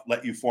stuff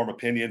let you form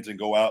opinions and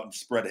go out and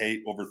spread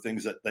hate over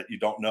things that you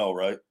don't know,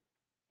 right?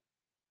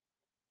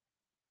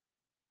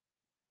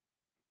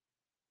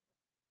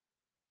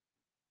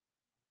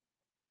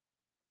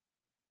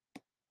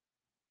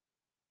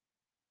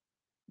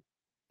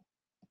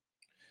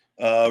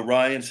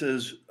 Ryan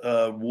says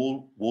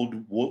Ryan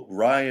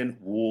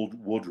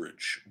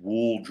Wooldridge.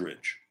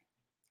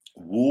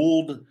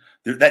 Wold.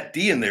 That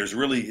D in there is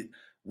really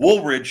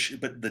Woolridge,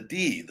 but the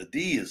D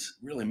is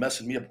really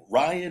messing me up.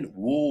 Ryan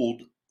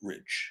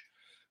Woolridge.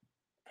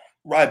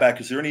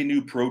 Ryback, is there any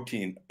new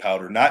protein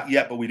powder? Not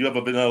yet, but we do have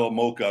a vanilla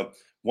mocha.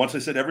 Once I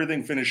said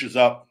everything finishes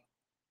up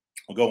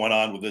going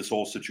on with this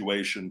whole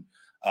situation,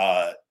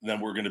 then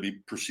we're going to be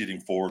proceeding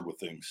forward with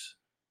things.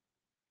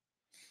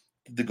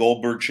 Did the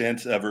Goldberg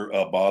chants ever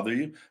bother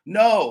you?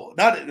 No,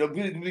 not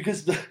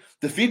because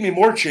the Feed Me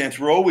More chants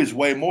were always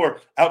way more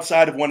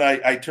outside of when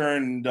I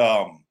turned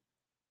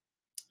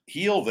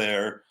heel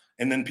there,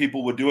 and then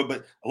people would do it.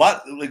 But a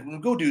lot, like when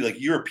we go do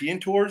like European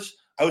tours,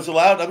 I was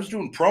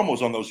doing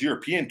promos on those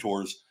European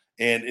tours,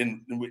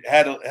 and we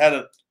had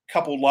a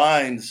couple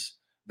lines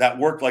that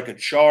worked like a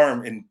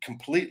charm, and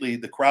completely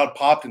the crowd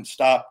popped and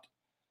stopped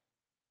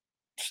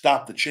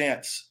the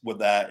chants with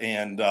that.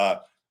 And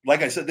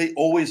like I said, they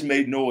always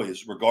made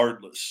noise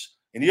regardless.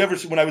 And you ever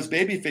see when I was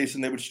babyface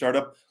and they would start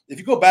up, if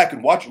you go back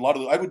and watch a lot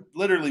of I would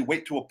literally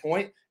wait to a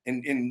point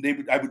and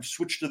I would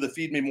switch to the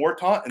Feed Me More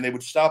taunt, and they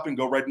would stop and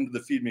go right into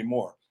the Feed Me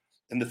More.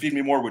 And the Feed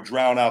Me More would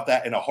drown out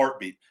that in a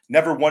heartbeat.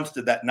 Never once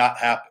did that not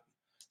happen.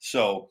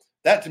 So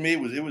that to me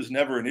was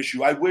never an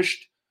issue. I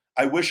wish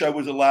I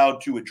was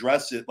allowed to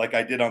address it like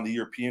I did on the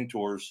European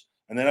tours.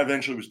 And then I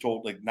eventually was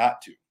told like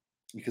not to,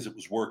 because it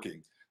was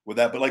working with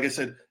that. But like I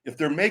said, if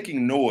they're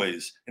making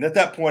noise, and at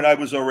that point I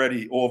was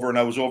already over, and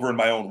I was over in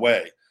my own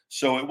way.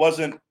 So it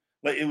wasn't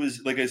like, it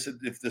was like I said,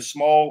 if the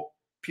small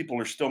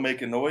people are still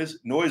making noise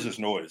is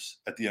noise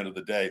at the end of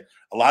the day.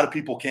 A lot of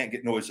people can't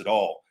get noise at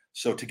all.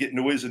 So to get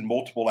noise in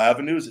multiple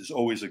avenues is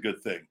always a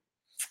good thing,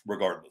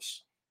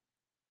 regardless.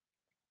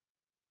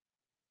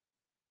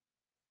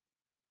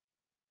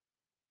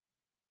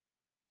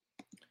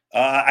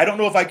 I don't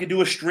know if I could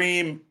do a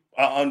stream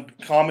on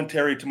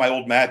commentary to my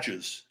old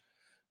matches.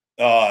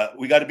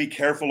 We got to be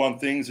careful on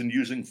things and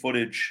using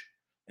footage,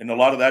 and a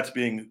lot of that's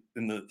being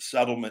in the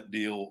settlement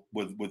deal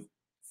with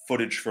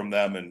footage from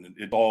them, and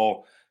it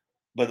all.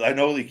 But I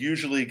know, like,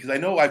 usually, because I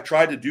know I've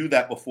tried to do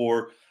that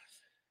before.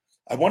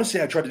 I want to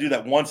say I tried to do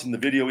that once, and the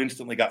video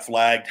instantly got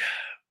flagged,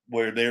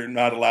 where they're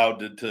not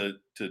allowed to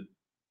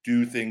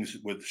do things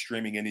with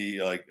streaming any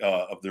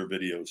of their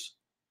videos.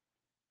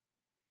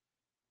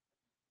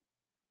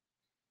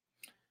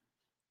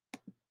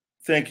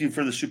 Thank you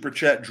for the super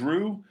chat,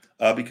 Drew.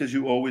 Because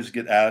you always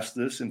get asked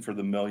this, and for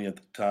the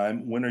millionth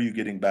time, when are you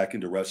getting back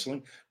into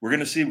wrestling? We're going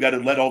to see. We've got to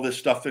let all this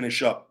stuff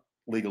finish up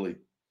legally.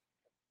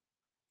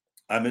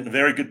 I'm in a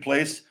very good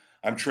place.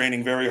 I'm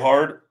training very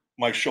hard.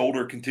 My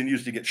shoulder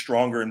continues to get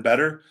stronger and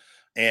better.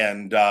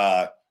 And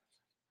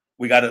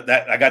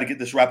I got to get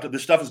this wrapped up.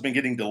 This stuff has been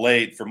getting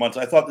delayed for months.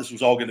 I thought this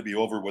was all going to be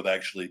over with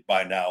actually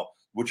by now,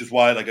 which is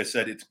why, like I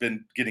said, it's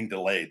been getting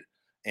delayed,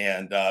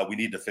 and we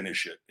need to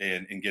finish it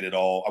and get it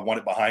all. I want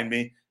it behind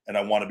me, and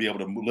I want to be able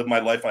to live my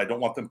life. I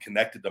don't want them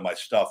connected to my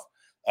stuff,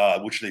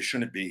 which they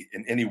shouldn't be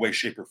in any way,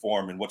 shape, or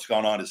form. And what's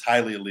gone on is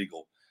highly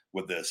illegal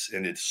with this,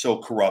 and it's so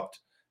corrupt.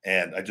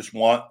 And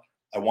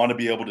I want to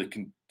be able to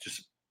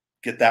just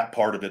get that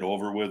part of it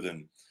over with,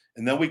 and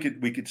then we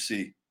could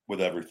see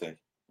with everything,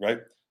 right?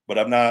 But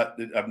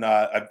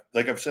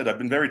like I've said, I've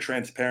been very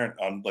transparent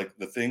on like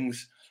the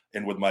things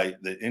and with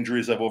the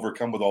injuries I've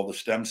overcome with all the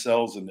stem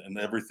cells and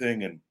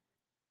everything. And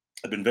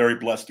I've been very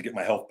blessed to get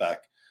my health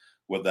back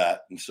with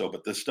that. And so,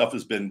 but this stuff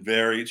has been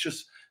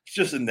it's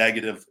just a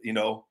negative,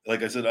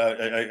 like I said,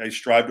 I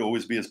strive to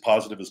always be as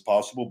positive as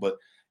possible, but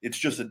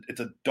it's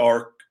a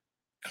dark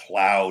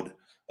cloud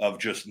of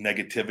just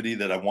negativity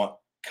that I want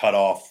cut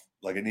off.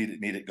 Like I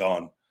need it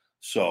gone.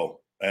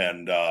 So,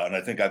 and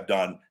I think I've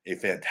done a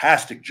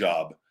fantastic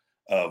job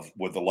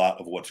with a lot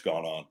of what's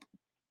gone on.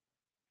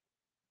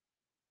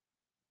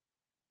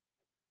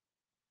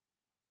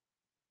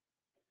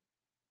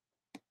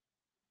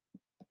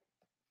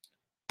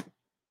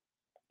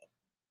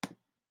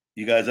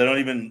 You guys,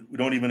 we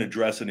don't even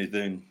address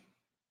anything.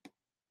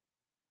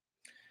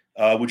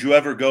 Would you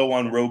ever go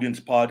on Rogan's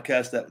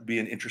podcast? That would be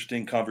an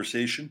interesting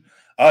conversation.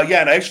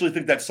 Yeah, and I actually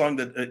think that's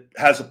something that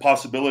has a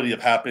possibility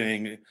of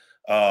happening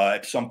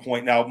at some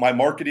point. Now, my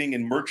marketing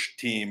and merch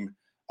team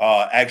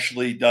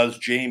actually does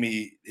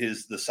Jamie,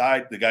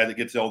 the guy that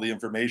gets all the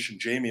information,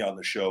 Jamie on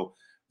the show.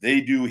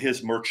 They do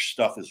his merch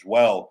stuff as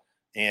well.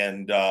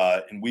 And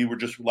we were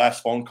just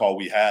last phone call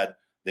we had,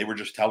 they were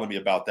just telling me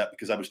about that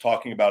because I was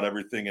talking about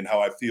everything and how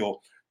I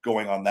feel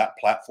going on that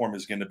platform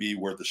is going to be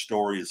where the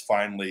story is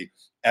finally,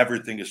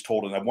 everything is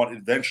told. And I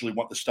eventually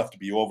want the stuff to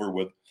be over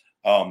with.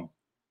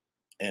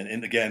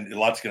 And again, a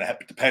lot's going to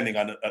happen depending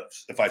on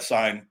if I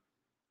sign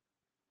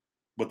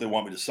what they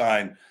want me to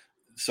sign.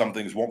 Some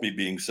things won't be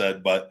being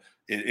said, but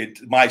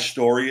my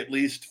story, at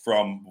least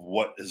from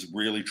what has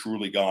really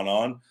truly gone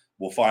on,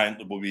 will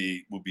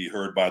be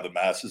heard by the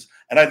masses.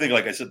 And I think,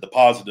 like I said, the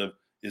positive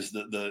is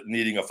the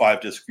needing a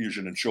 5-disc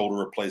fusion and shoulder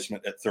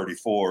replacement at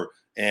 34,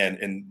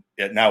 and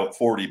now at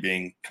 40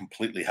 being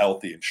completely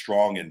healthy and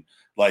strong, and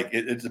like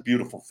it's a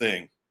beautiful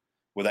thing.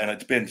 And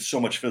it's been so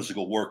much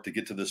physical work to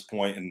get to this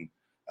point, and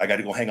I got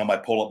to go hang on my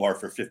pull-up bar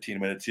for 15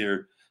 minutes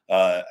here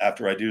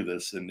after I do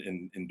this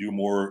and do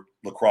more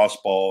lacrosse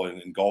ball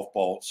and golf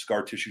ball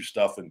scar tissue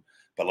stuff.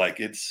 But like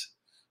it's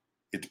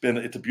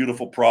a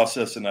beautiful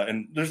process,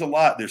 and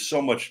there's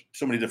so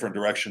many different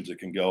directions it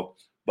can go,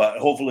 but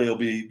hopefully it'll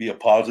be a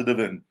positive,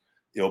 and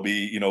it'll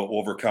be,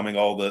 overcoming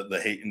all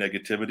the hate and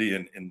negativity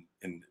and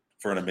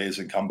for an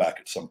amazing comeback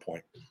at some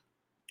point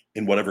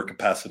in whatever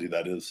capacity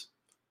that is.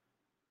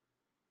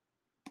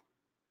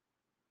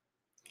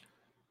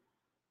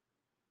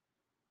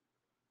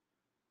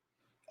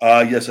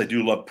 Yes, I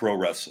do love pro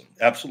wrestling.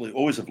 Absolutely.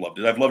 Always have loved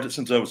it. I've loved it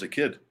since I was a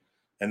kid.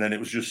 And then it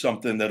was just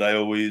something that I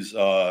always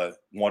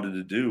wanted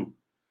to do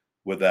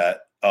with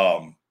that.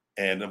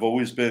 And I've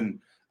always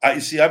been,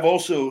 I've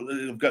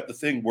also got the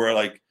thing where,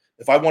 like,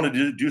 if I wanted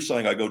to do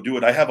something, I go do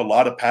it. I have a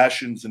lot of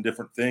passions and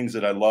different things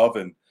that I love.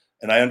 And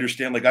I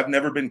understand, like, I've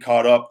never been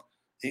caught up,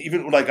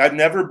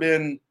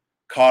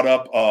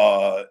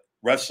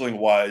 wrestling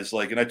wise.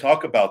 Like, and I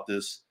talk about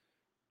this,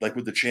 like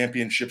with the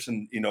championships,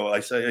 and I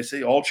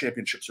say all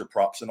championships are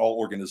props in all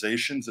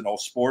organizations and all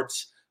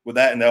sports with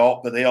that, and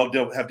they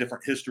all have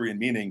different history and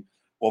meaning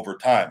over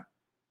time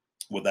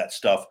with that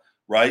stuff,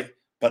 right?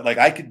 But like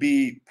I could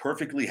be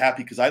perfectly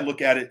happy because I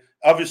look at it.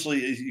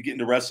 Obviously, as you get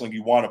into wrestling,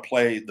 you want to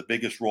play the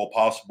biggest role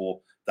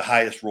possible, the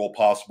highest role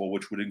possible,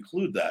 which would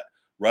include that,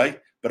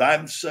 right? But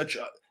I'm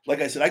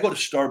like I said, I go to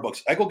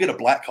Starbucks, I go get a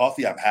black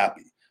coffee, I'm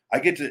happy. I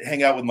get to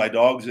hang out with my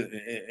dogs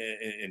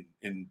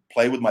and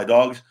play with my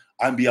dogs.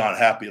 I'm beyond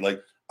happy.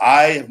 Like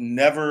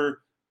I'm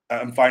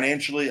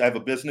financially, I have a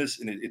business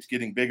and it's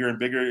getting bigger and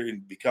bigger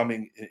and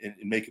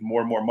making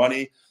more and more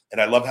money. And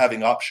I love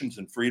having options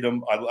and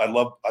freedom. I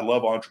love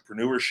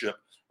entrepreneurship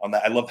on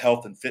that. I love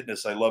health and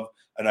fitness.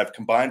 And I've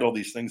combined all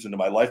these things into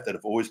my life that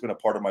have always been a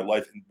part of my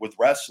life, and with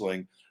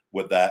wrestling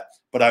with that.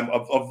 But I'm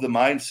of the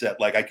mindset,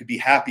 like I could be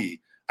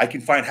happy. I can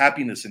find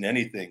happiness in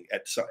anything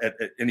at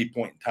any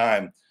point in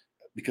time,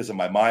 because of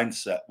my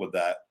mindset with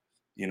that,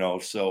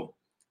 so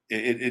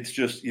it's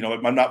just,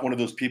 I'm not one of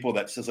those people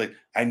that says like,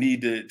 I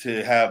need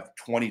to have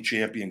 20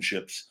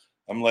 championships.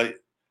 I'm like,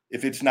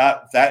 if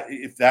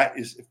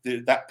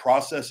that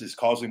process is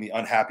causing me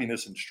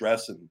unhappiness and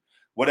stress and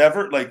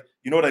whatever, like,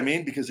 you know what I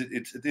mean? Because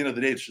it's at the end of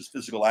the day, it's just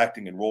physical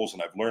acting and roles.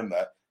 And I've learned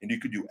that, and you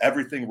could do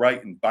everything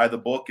right and buy the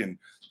book and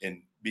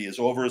be as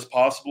over as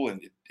possible.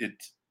 And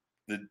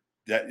that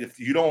if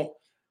you don't,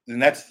 then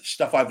that's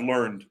stuff I've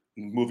learned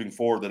moving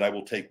forward that I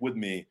will take with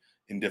me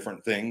in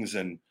different things.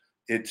 And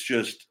it's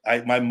just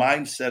my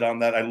mindset on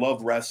that. I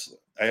love wrestling.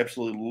 I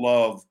absolutely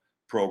love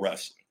pro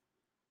wrestling,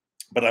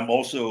 but I'm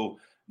also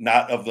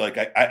not of like,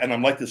 and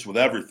I'm like this with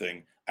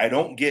everything. I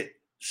don't get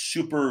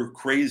super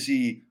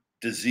crazy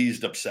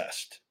diseased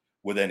obsessed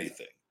with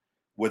anything.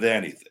 with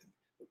anything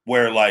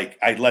where like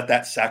I let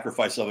that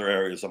sacrifice other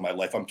areas of my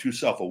life. I'm too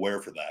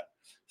self-aware for that.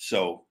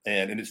 So,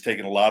 and it's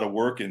taken a lot of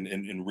work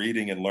in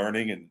reading and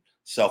learning and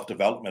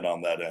self-development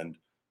on that end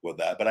with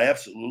that. But I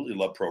absolutely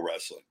love pro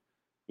wrestling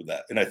with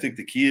that. And I think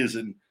the key is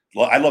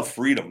I love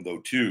freedom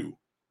though too.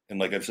 And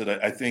like I've said,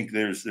 I think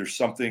there's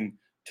something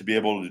to be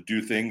able to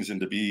do things and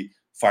to be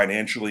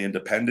financially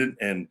independent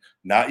and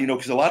not,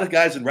 because a lot of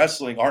guys in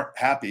wrestling aren't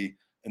happy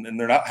and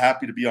they're not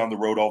happy to be on the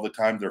road all the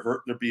time. They're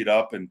hurt, they're beat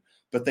up,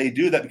 but they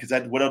do that because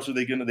what else are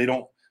they gonna? They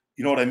don't,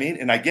 you know what I mean?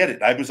 And I get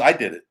it. I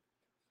did it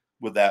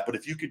with that. But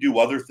if you could do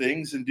other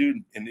things and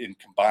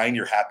combine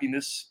your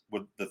happiness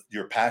with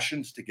your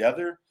passions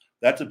together,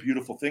 that's a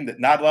beautiful thing that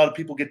not a lot of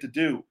people get to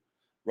do,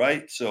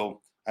 right?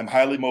 So I'm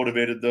highly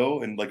motivated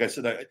though, and like I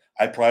said,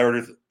 I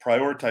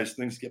prioritize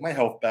things, get my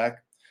health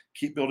back,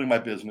 keep building my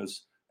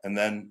business, and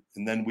then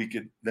we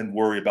could then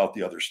worry about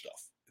the other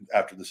stuff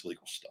after this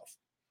legal stuff.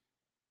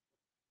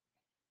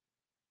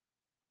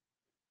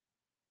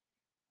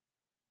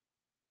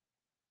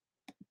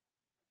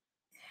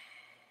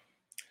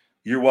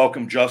 You're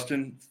welcome,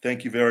 Justin.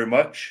 Thank you very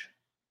much.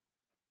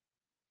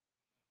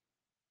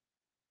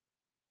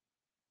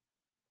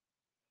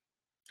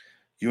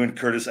 You and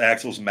Curtis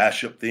Axel's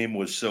mashup theme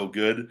was so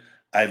good.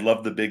 I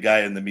love the big guy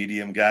and the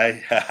medium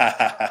guy.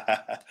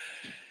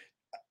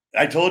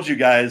 I told you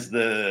guys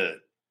the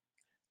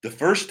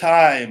first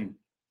time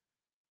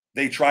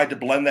they tried to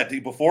blend that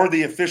before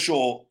the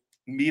official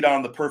Meet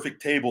on the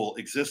Perfect Table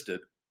existed,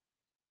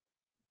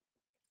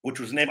 which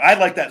was named, I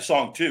like that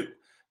song too.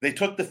 They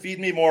took the Feed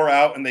Me More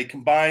out and they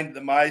combined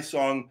my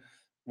song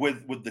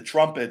with the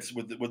trumpets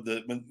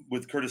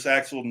with Curtis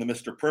Axel and the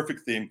Mr.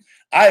 Perfect theme.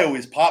 I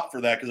always pop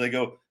for that because I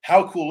go,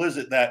 how cool is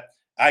it that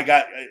I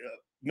got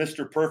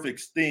Mr.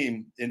 Perfect's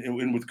theme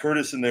and with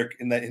Curtis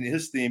in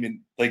his theme, and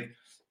like,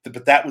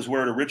 but that was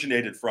where it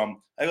originated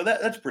from. I go,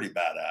 that's pretty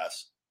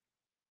badass.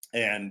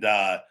 And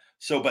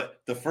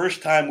but the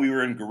first time we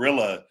were in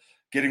Gorilla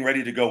getting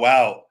ready to go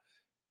out,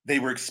 they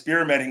were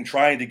experimenting,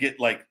 trying to get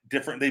like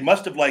different. They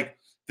must have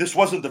this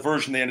wasn't the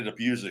version they ended up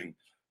using,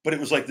 but it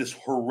was like this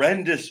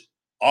horrendous,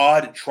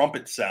 odd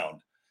trumpet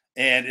sound.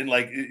 And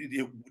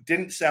it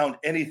didn't sound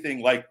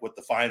anything like what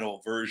the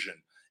final version.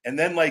 And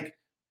then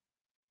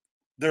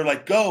they're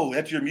like, go,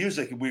 that's your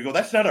music. And we go,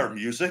 that's not our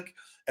music.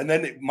 And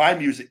then my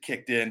music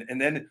kicked in.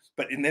 And then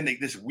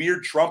this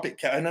weird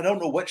trumpet, and I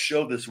don't know what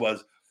show this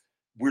was.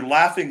 We're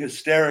laughing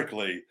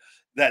hysterically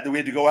that we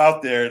had to go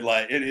out there.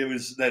 It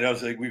was that I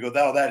was like, we go,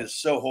 oh, that is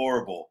so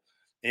horrible.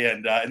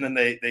 And then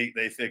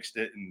they fixed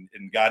it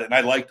and got it. And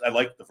I liked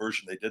the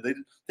version they did.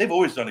 They've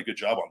always done a good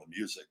job on the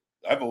music.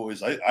 I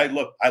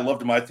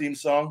loved my theme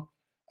song.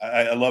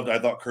 I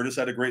thought Curtis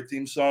had a great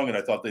theme song, and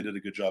I thought they did a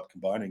good job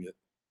combining it.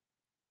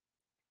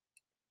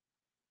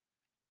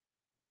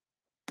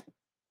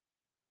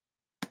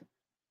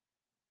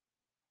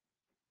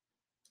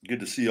 Good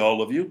to see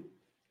all of you.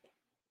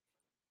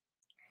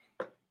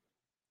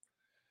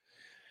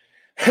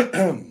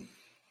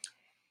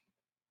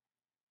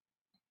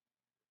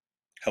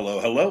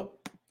 Hello.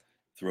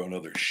 Throw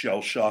another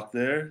shell shock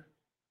there.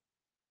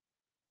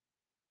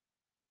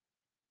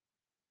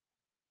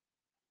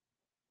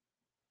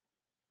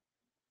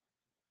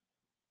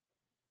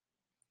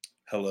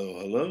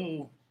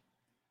 Hello.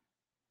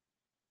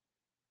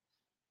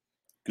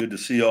 Good to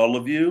see all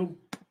of you.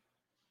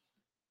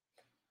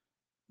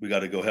 We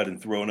got to go ahead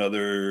and throw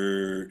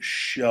another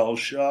shell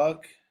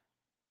shock.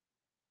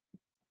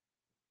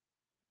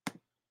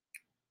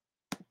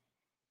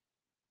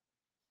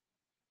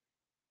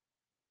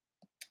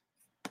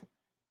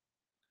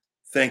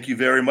 Thank you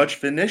very much,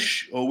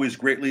 Finish. Always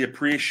greatly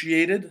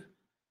appreciated.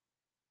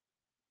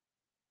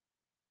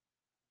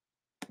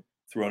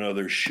 Throw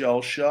another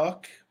shell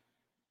shock.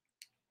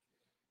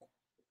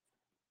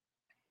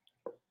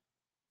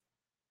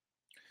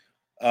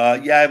 I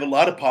have a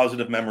lot of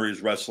positive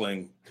memories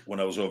wrestling when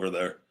I was over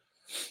there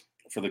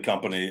for the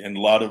company, and a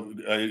lot of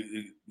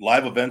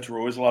live events were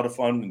always a lot of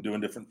fun, and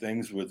doing different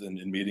things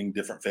and meeting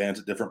different fans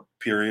at different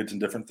periods and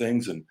different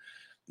things, and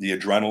the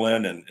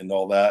adrenaline and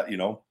all that.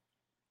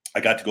 I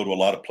got to go to a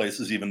lot of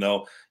places, even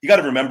though you got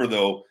to remember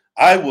though,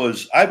 I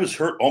was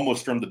hurt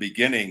almost from the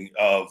beginning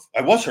of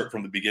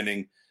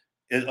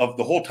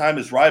the whole time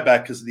as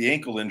Ryback because of the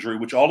ankle injury,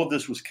 which all of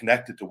this was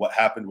connected to what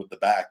happened with the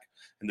back,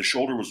 and the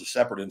shoulder was a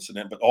separate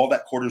incident. But all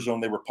that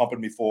cortisone they were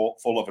pumping me full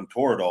of and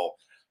Toradol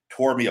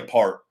tore me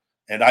apart.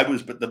 And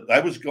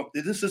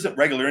this isn't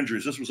regular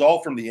injuries. This was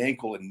all from the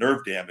ankle and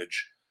nerve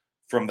damage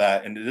from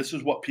that. And this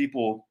is what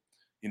people,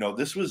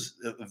 this was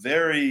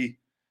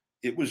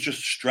it was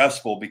just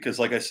stressful because,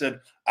 like I said,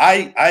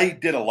 I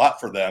did a lot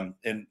for them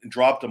and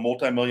dropped a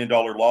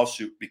multi-million-dollar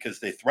lawsuit because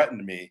they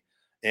threatened me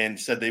and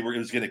said it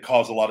was going to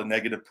cause a lot of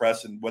negative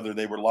press, and whether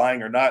they were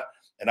lying or not.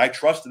 And I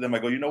trusted them. I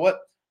go, you know what?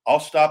 I'll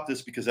stop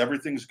this because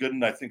everything's good,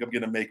 and I think I'm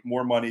going to make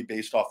more money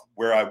based off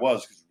where I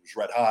was because it was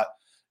red hot.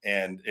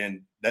 And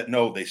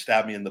they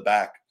stabbed me in the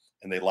back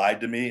and they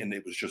lied to me, and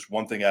it was just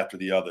one thing after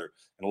the other.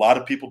 And a lot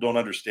of people don't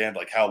understand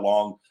how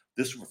long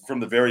this from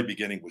the very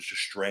beginning was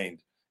just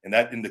strained. And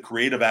that, in the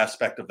creative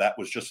aspect of that,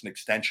 was just an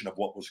extension of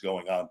what was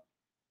going on.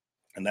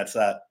 And that's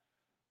that.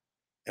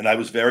 And I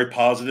was very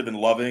positive and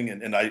loving,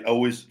 and I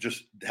always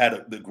just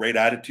had the great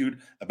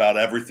attitude about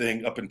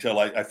everything up until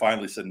I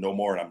finally said no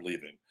more and I'm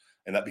leaving.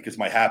 And that, because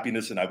my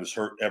happiness, and I was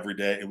hurt every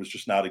day. It was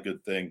just not a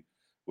good thing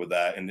with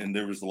that. And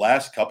there was the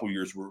last couple of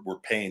years were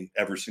pain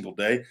every single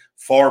day,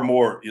 far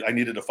more. I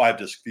needed a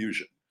 5-disc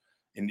fusion,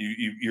 and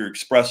you're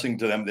expressing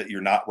to them that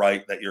you're not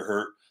right, that you're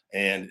hurt,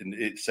 and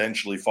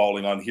essentially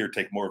falling on, here,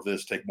 take more of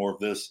this, take more of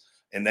this.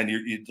 And then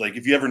you like,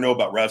 if you ever know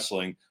about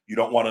wrestling, you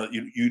don't want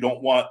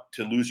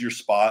to lose your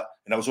spot.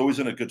 And I was always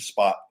in a good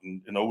spot,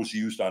 and always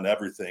used on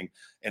everything.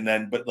 And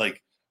then, but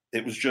like,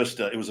 it was just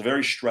it was a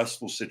very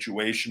stressful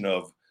situation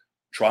of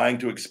trying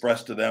to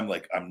express to them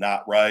like I'm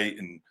not right.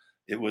 And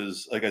it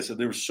was, like I said,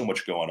 there was so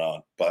much going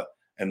on.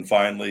 And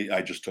finally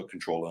I just took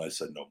control and I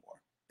said no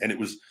more. And it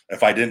was,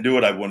 if I didn't do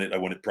it, I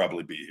wouldn't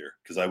probably be here,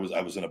 because I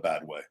was in a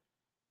bad way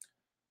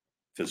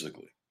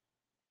physically.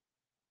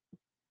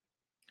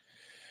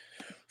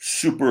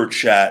 Super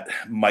chat,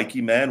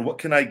 Mikey Man. What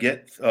can I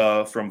get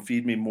from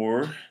Feed Me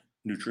More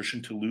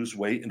Nutrition to lose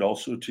weight and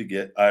also to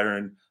get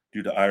iron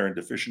due to iron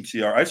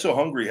deficiency? Our ISO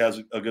Hungry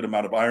has a good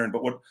amount of iron,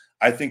 but what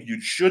I think you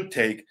should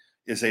take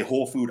is a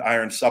whole food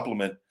iron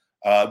supplement,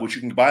 which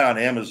you can buy on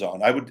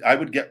Amazon. I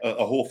would get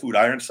a whole food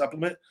iron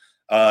supplement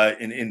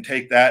and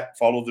take that,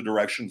 follow the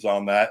directions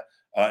on that.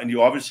 And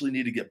you obviously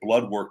need to get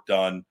blood work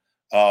done.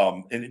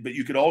 But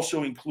you could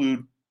also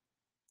include,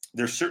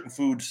 there's certain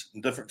foods,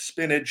 different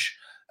spinach,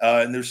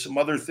 and there's some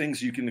other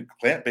things you can,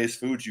 plant-based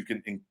foods you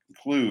can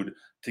include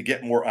to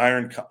get more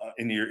iron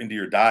into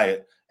your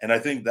diet. And I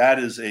think that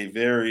is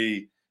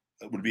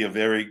would be a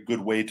very good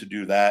way to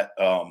do that.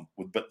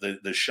 But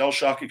the Shell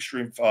Shock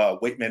Extreme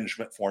weight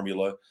management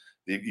formula,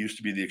 it used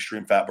to be the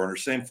Extreme Fat Burner,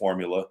 same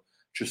formula,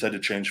 just had to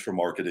change for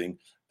marketing.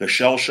 The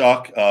Shell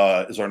Shock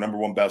is our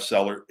 #1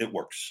 bestseller. It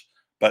works,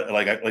 but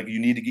like you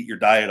need to get your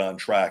diet on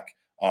track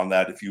on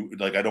that. If you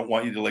like, I don't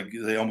want you to like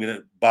say, I'm going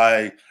to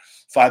buy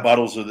 5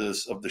 bottles of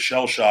the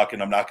Shell Shock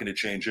and I'm not going to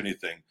change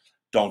anything.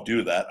 Don't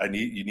do that.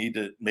 You need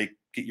to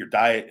get your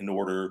diet in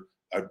order.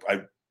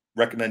 I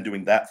recommend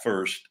doing that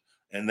first,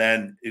 and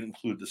then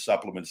include the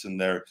supplements in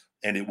there,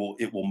 and it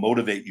will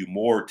motivate you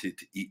more to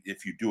eat,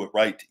 if you do it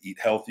right, to eat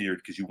healthier,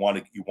 because you want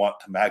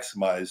to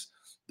maximize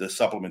the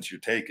supplements you're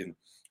taking,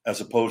 as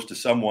opposed to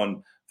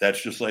someone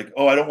that's just like,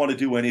 oh, I don't want to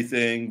do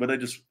anything, but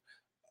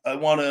I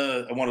want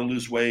to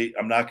lose weight.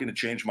 I'm not going to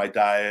change my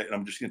diet, and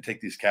I'm just going to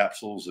take these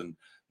capsules, and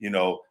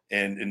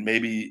and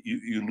maybe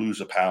you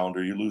lose a pound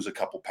or you lose a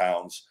couple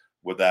pounds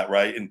with that,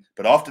 right?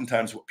 But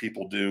oftentimes what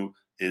people do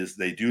is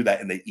they do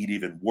that and they eat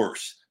even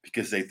worse,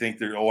 because they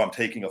think I'm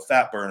taking a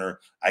fat burner,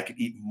 I can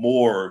eat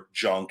more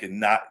junk and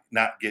not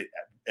get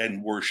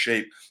in worse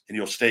shape, and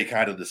you'll stay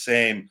kind of the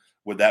same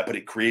with that. But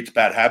it creates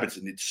bad habits,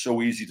 and it's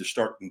so easy to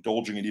start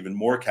indulging in even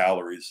more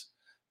calories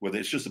with it.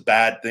 It's just a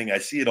bad thing. I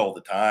see it all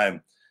the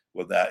time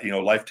with that.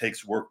 Life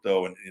takes work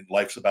though, and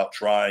life's about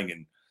trying.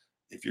 And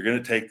if you're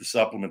going to take the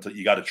supplements,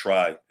 you got to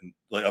try, and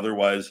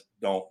otherwise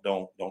don't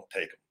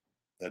take them.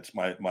 That's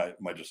my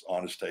just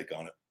honest take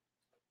on it.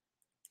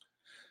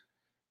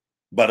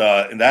 But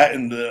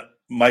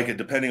Micah,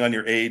 depending on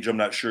your age, I'm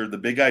not sure. The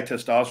Big Eye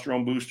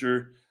Testosterone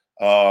Booster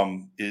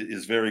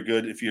is very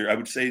good. I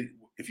would say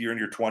if you're in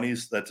your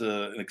 20s, that's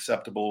an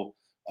acceptable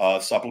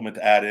supplement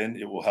to add in.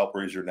 It will help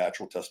raise your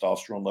natural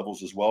testosterone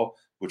levels as well,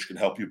 which can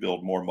help you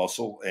build more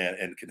muscle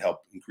and can help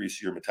increase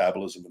your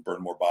metabolism and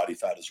burn more body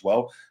fat as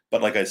well.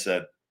 But like I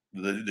said,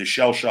 the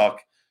Shell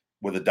Shock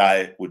with a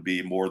diet would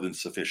be more than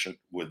sufficient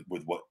with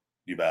what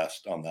you've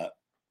asked on that.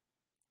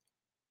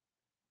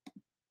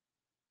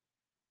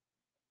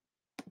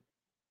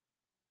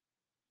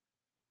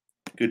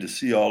 Good to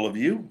see all of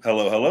you.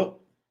 Hello, hello.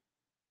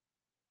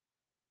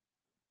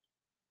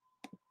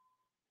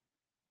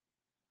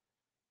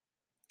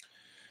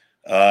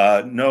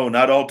 No,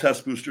 not all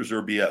test boosters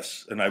are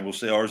BS. And I will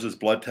say ours is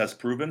blood test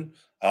proven,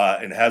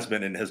 and has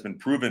been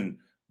proven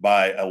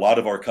by a lot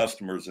of our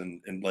customers.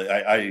 And like,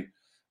 I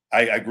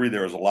agree,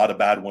 there is a lot of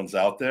bad ones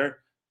out there.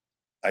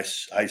 I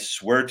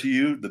swear to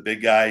you, the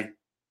Big Guy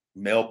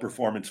male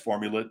performance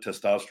formula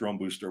testosterone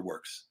booster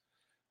works.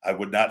 I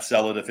would not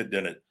sell it if it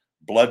didn't.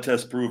 Blood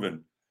test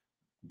proven.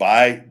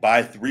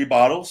 Buy 3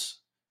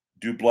 bottles,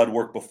 do blood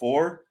work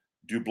before,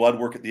 do blood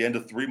work at the end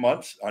of 3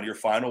 months on your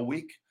final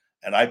week.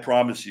 And I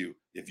promise you,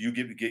 if you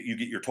get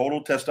your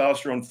total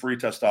testosterone, free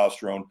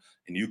testosterone,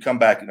 and you come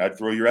back, and I'd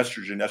throw your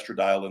estrogen,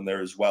 estradiol in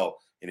there as well.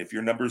 And if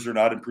your numbers are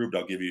not improved,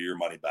 I'll give you your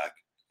money back.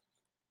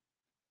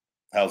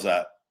 How's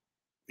that?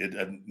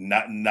 It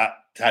not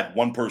had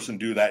one person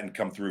do that and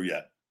come through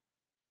yet.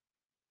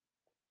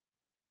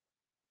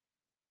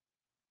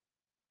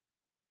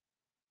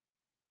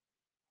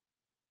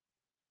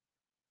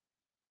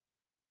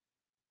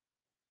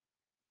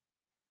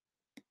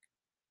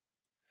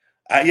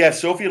 Yeah,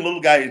 Sophie and Little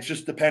Guy, it's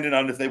just dependent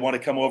on if they want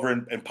to come over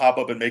and pop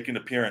up and make an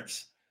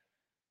appearance.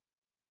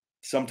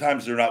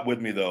 Sometimes they're not with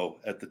me, though,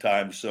 at the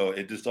time, so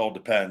it just all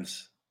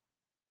depends.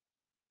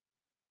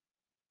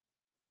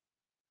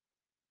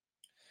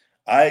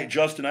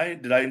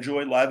 Did I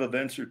enjoy live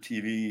events or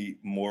TV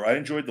more? I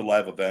enjoyed the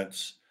live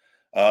events.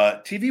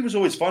 TV was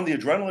always fun. The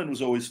adrenaline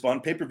was always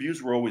fun.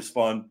 Pay-per-views were always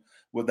fun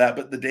with that,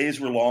 but the days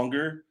were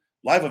longer.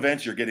 Live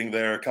events, you're getting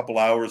there a couple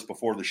hours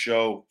before the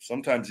show,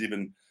 sometimes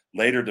even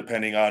later,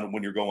 depending on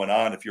when you're going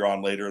on. If you're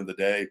on later in the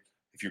day,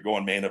 if you're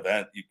going main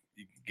event, you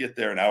get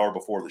there an hour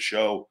before the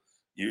show.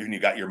 You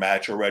got your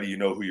match already. You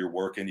know who you're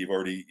working. You've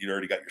already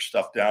got your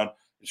stuff down.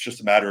 It's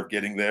just a matter of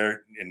getting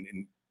there,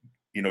 and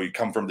you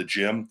come from the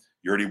gym.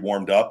 You're already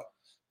warmed up.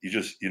 You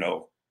just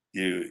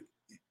you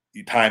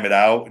time it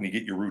out, and you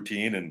get your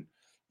routine, and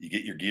you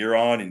get your gear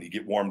on, and you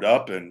get warmed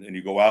up, and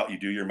you go out. You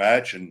do your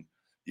match, and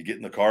you get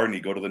in the car, and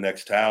you go to the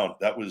next town.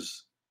 That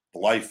was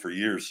life for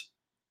years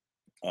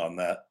on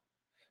that.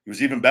 It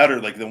was even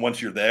better, like, than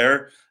once you're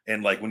there,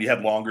 and like when you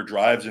had longer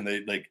drives, and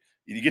they like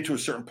you get to a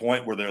certain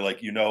point where they're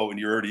like, and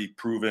you're already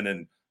proven,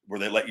 and where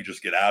they let you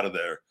just get out of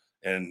there,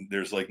 and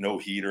there's like no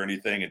heat or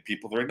anything, and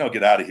people, they're like, no,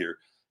 get out of here.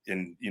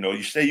 And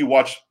you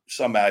watch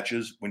some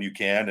matches when you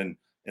can,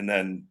 and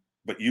then,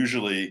 but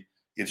usually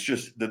it's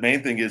just, the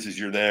main thing is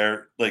you're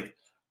there,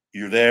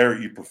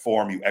 you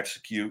perform, you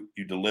execute,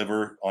 you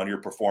deliver on your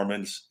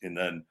performance, and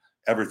then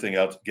everything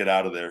else, get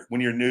out of there.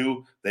 When you're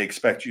new, they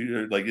expect you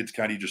to, like, it's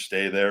kind of, you just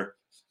stay there.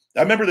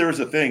 I remember there was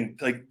a thing,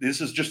 like,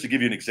 this is just to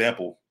give you an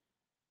example.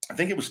 I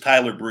think it was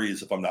Tyler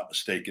Breeze, if I'm not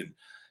mistaken.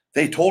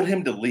 They told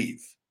him to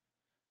leave.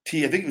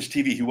 I think it was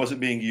TV. He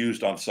wasn't being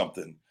used on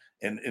something.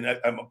 And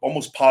I'm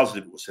almost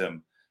positive it was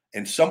him.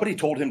 And somebody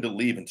told him to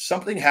leave, and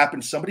something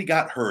happened. Somebody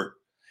got hurt,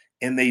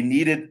 and they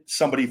needed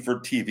somebody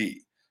for TV.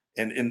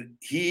 And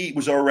he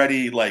was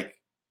already like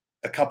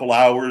a couple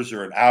hours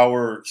or an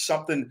hour,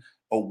 something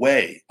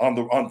away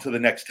onto the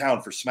next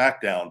town for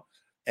SmackDown.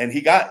 And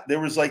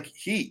there was like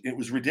heat. It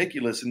was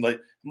ridiculous. And I'm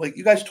like,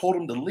 you guys told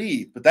him to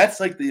leave, but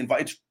that's like the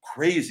invite. It's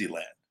crazy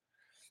land.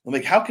 I'm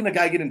like, how can a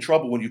guy get in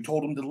trouble when you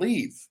told him to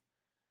leave?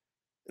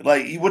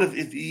 Like, he would have,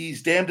 if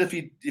he's damned if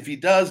he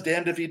does,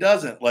 damned if he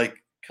doesn't. Like,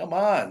 come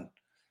on.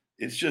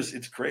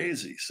 It's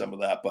crazy, some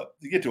of that. But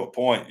you get to a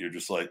point, you're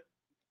just like,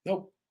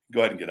 nope,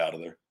 go ahead and get out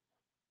of there.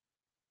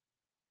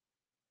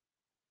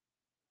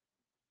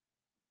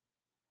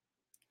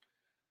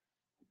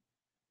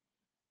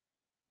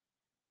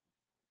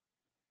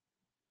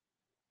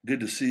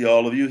 Good to see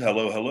all of you.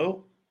 Hello,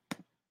 hello.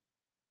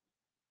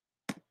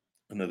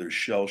 Another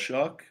shell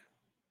shock.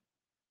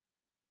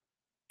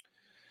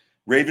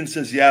 Raven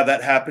says, yeah,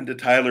 that happened to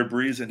Tyler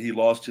Breeze, and he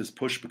lost his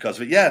push because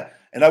of it. Yeah,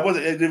 and I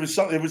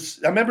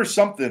remember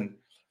something.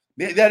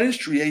 That is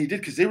true. Yeah, he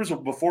did, because there was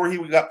before he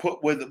got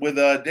put with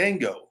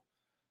Dango.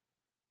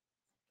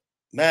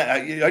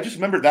 Man, I just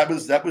remember that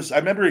was. I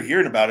remember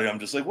hearing about it. I'm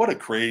just like, what a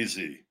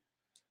crazy,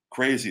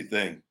 crazy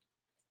thing.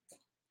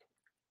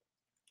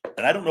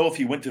 And I don't know if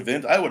he went to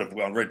Vince. I would have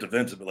gone right to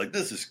Vince and been like,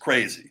 this is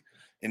crazy,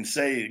 and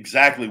say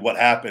exactly what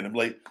happened. I'm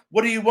like,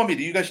 what do you want me to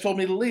do? You guys told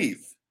me to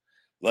leave.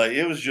 Like,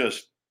 it was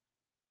just.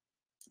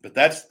 But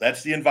that's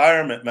the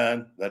environment,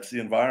 man. That's the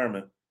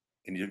environment.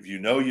 And if you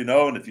know, you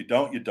know, and if you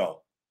don't, you don't.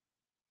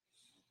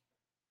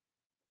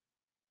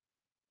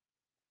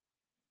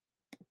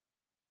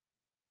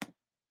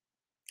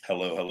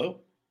 Hello,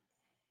 hello.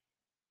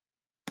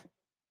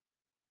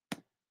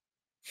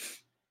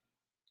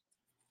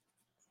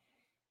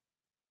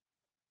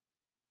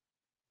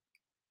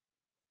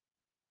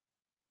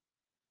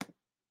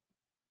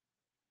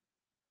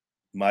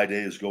 My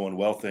day is going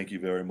well. Thank you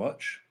very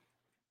much.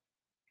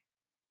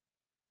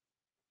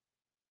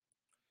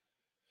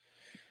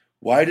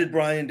 Why did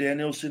Bryan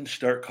Danielson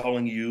start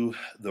calling you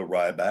the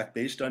Ryback?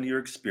 Based on your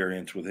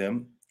experience with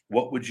him,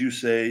 what would you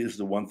say is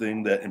the one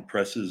thing that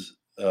impresses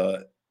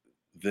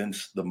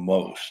Vince the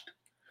most?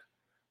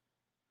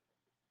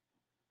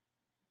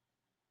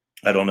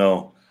 I don't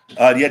know.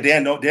 Yeah,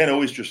 Dan. No, Dan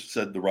always just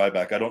said the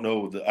Ryback. I don't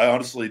know. I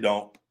honestly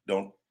don't.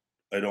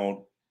 I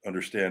don't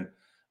understand.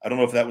 I don't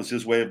know if that was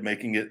his way of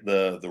making it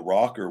the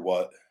Rock or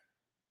what.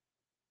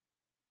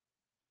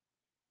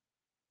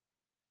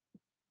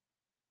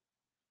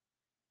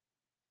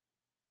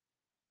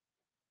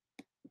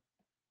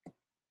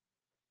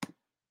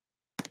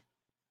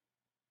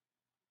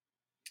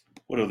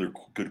 What other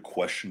good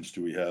questions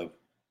do we have?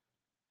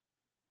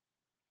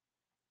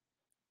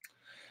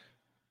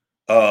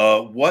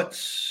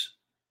 What's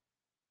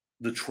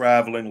the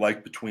traveling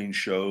like between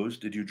shows?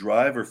 Did you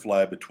drive or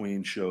fly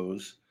between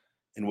shows?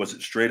 And was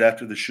it straight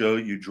after the show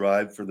you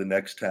drive for the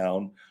next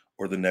town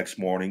or the next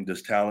morning?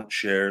 Does talent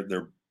share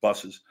their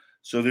buses?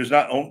 So there's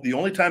not the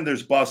only time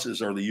there's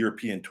buses are the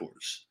European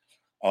tours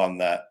on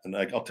that. And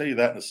I'll tell you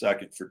that in a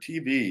second. For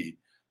TV,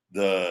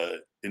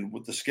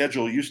 what the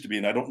schedule used to be,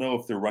 and I don't know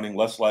if they're running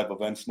less live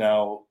events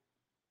now.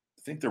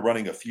 I think they're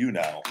running a few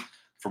now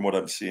from what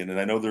I'm seeing. And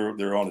I know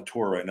they're on a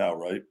tour right now,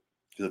 right?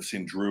 Because I've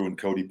seen Drew and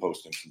Cody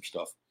posting some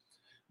stuff.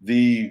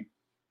 The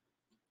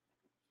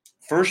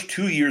first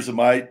 2 years of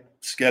my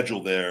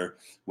schedule there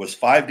was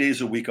 5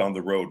 days a week on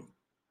the road.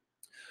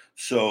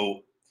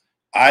 So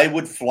I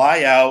would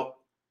fly out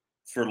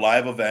for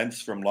live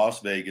events from Las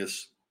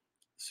Vegas,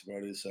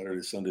 Friday,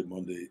 Saturday, Sunday,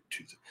 Monday,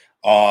 Tuesday.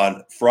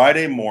 On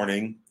Friday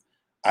morning,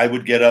 I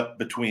would get up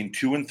between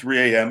 2 and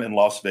 3 a.m. in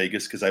Las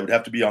Vegas because I would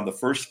have to be on the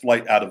first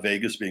flight out of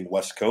Vegas, being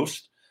West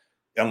Coast.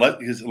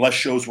 Unless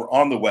shows were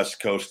on the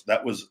West Coast,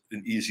 that was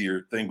an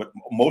easier thing. But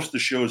most of the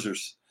shows are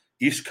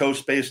East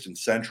Coast based and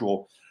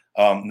Central.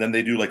 And then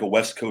they do like a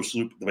West Coast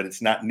loop, but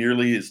it's not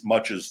nearly as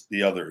much as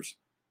the others.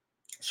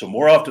 So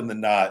more often than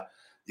not,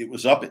 it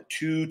was up at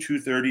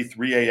 2:30,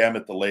 3 a.m.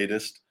 at the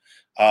latest.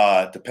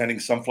 Depending,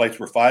 some flights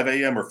were 5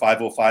 a.m. or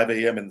 5:05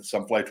 a.m. and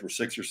some flights were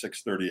 6 or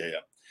 6:30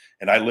 a.m.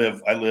 And I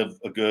live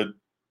a good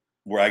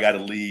where I got to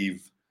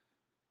leave.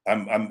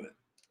 I'm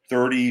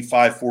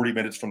 35, 40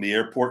 minutes from the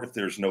airport if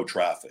there's no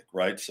traffic,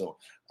 right? So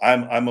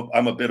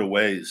I'm a bit of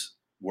ways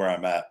where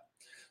I'm at.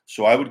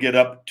 So I would get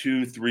up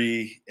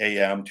 3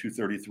 a.m.,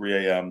 2:30,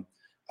 3 a.m.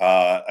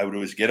 I would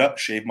always get up,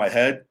 shave my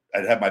head.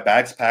 I'd have my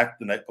bags packed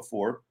the night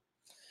before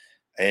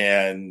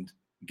and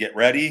get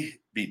ready,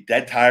 be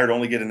dead tired,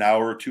 only get an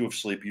hour or two of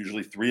sleep,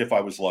 usually 3 if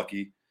I was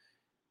lucky.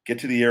 Get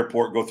to the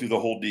airport, go through the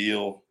whole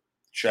deal,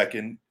 check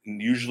in.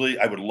 And usually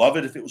I would love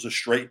it if it was a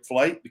straight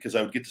flight because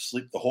I would get to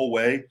sleep the whole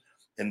way.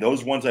 And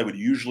those ones I would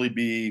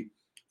usually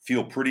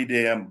feel pretty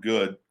damn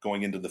good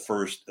going into the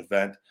first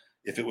event.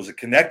 If it was a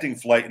connecting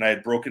flight and I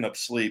had broken up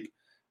sleep,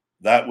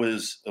 that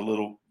was a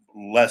little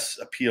less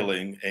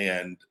appealing,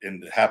 and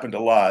it happened a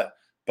lot.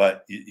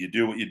 But you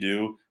do what you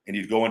do, and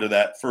you'd go into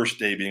that first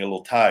day being a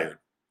little tired.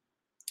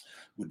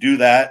 We do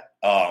that,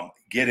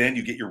 get in,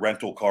 you get your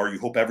rental car. You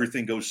hope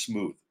everything goes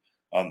smooth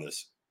on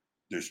this.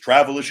 There's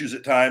travel issues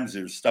at times.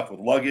 There's stuff with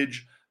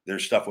luggage.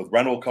 There's stuff with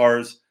rental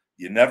cars.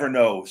 You never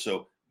know.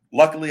 So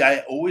luckily, I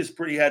always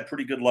had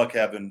pretty good luck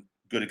having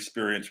good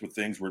experience with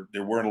things where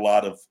there weren't a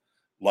lot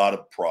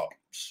of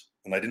problems,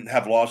 and I didn't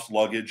have lost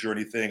luggage or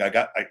anything.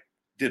 I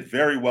did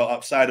very well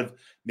outside of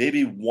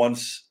maybe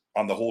once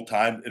on the whole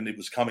time, and it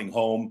was coming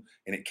home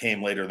and it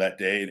came later that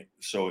day.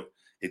 So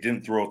it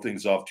didn't throw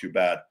things off too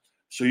bad.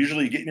 So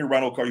usually you get in your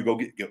rental car, you go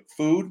get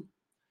food.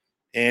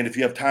 And if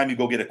you have time, you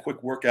go get a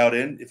quick workout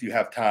in. If you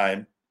have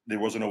time, there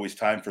wasn't always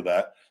time for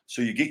that.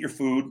 So you get your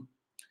food,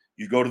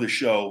 you go to the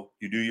show,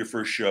 you do your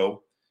first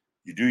show,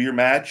 you do your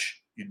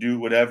match, you do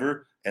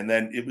whatever. And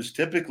then it was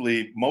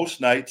typically most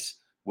nights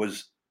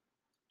was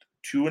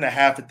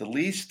 2.5 at the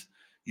least,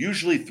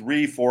 usually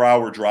 3-4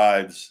 hour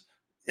drives.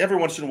 Every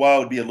once in a while it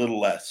would be a little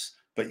less,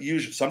 but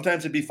usually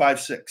sometimes it'd be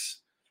 5-6.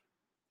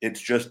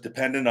 It's just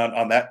dependent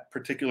on that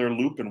particular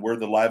loop and where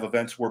the live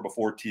events were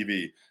before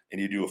TV.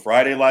 And you do a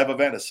Friday live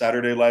event, a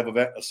Saturday live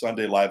event, a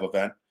Sunday live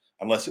event.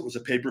 Unless it was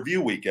a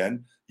pay-per-view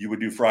weekend, you would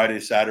do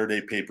Friday,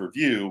 Saturday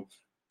pay-per-view,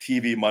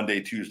 TV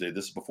Monday, Tuesday.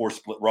 This is before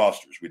split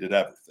rosters. We did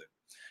everything.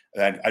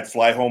 And I'd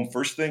fly home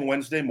first thing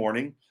Wednesday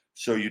morning.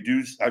 So you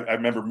do, I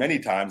remember many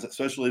times,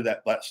 especially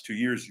that last 2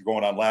 years, you're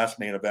going on last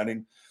main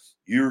eventing,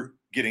 you're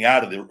getting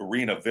out of the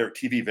arena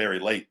TV very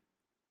late.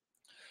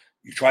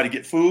 You try to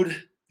get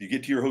food, you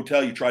get to your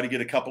hotel, you try to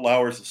get a couple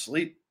hours of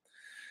sleep.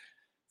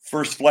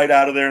 First flight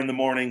out of there in the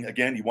morning,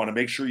 again, you want to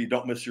make sure you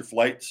don't miss your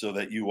flight so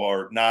that you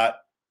are not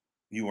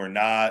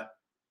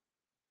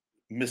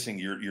missing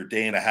your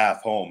day and a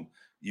half home.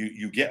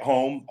 You get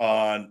home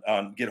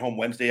get home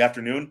Wednesday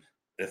afternoon.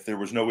 If there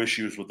was no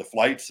issues with the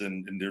flights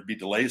and there'd be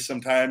delays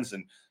sometimes,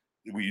 and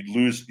we'd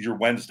lose your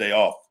Wednesday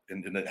off.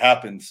 And it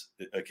happens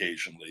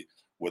occasionally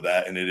with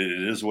that. And it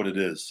is what it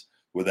is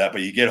with that.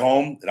 But you get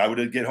home, and I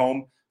would get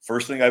home.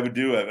 First thing I would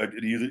do, I'd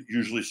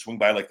usually swing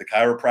by like the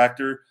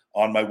chiropractor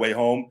on my way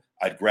home.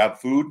 I'd grab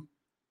food.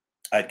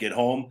 I'd get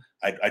home.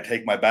 I'd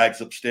take my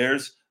bags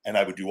upstairs, and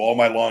I would do all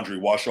my laundry,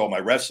 wash all my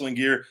wrestling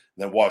gear,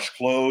 then wash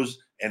clothes,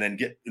 and then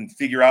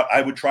figure out.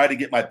 I would try to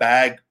get my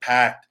bag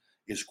packed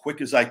as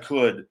quick as I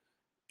could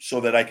so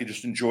that I could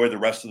just enjoy the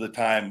rest of the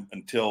time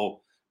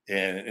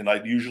and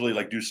I'd usually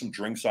like do some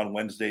drinks on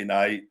Wednesday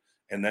night.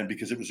 And then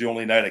because it was the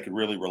only night I could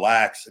really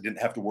relax, I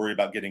didn't have to worry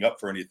about getting up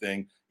for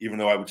anything, even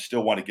though I would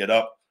still want to get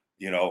up,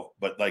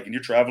 but like, and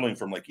you're traveling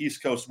from like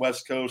East Coast,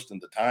 West Coast,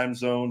 and the time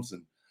zones.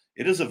 And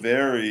it is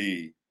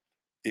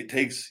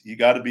you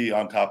got to be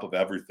on top of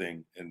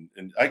everything.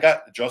 And I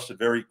got adjusted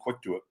very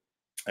quick to it.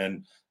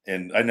 And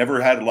I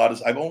never had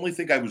I only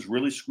think I was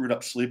really screwed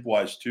up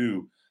sleep-wise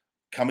too,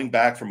 coming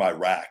back from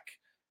Iraq.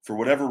 For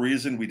whatever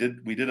reason, we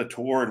did a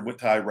tour and went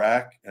to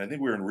Iraq, and I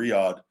think we were in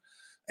Riyadh.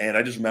 And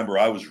I just remember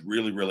I was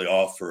really, really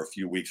off for a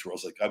few weeks where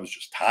I was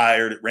just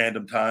tired at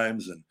random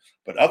times.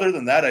 But other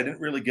than that, I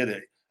didn't really get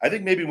it. I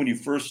think maybe when you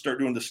first start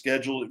doing the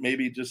schedule,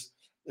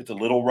 it's a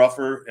little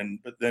rougher.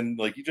 But then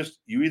like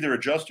you either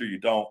adjust or you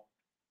don't.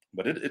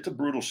 But it's a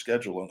brutal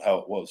schedule on how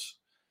it was.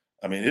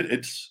 I mean,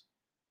 it's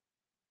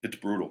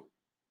brutal.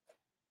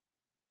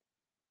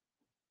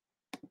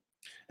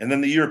 And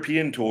then the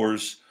European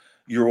tours,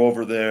 you're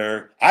over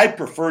there. I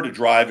prefer to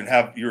drive and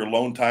have your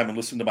alone time and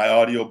listen to my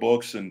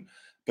audiobooks.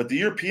 But the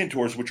European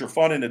tours, which are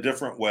fun in a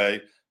different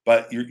way,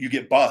 but you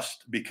get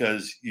bussed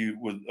because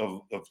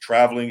of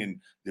traveling, and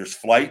there's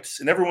flights.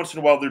 And every once in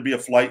a while there'd be a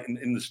flight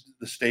in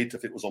the States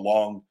if it was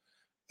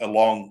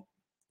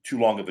too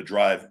long of a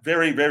drive.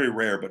 Very, very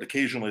rare, but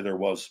occasionally there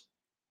was.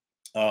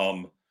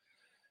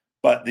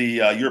 But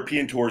the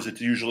European tours,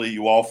 it's usually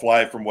you all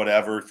fly from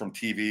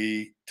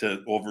TV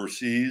to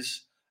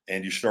overseas.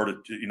 and you started,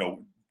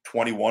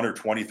 21 or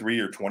 23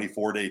 or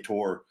 24-day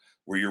tour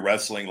where you're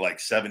wrestling like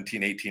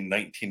 17, 18,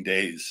 19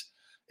 days,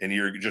 and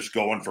you're just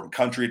going from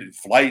country to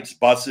flights,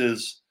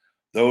 buses.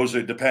 Those,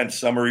 it depends.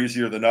 Some are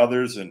easier than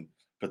others,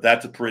 but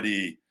that's a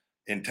pretty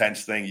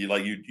intense thing. You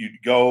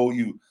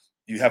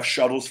have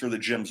shuttles for the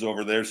gyms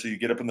over there, so you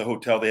get up in the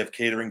hotel. They have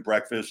catering,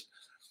 breakfast,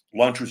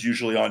 lunch was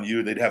usually on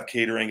you. They'd have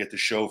catering at the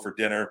show for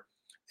dinner,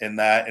 and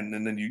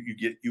then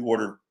you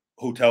order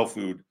hotel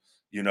food,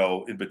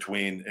 in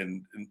between,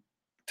 and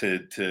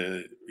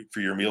to for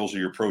your meals or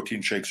your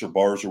protein shakes or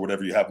bars or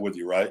whatever you have with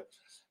you, right?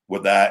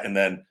 With that, and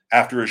then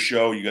after a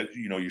show,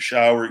 you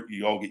shower,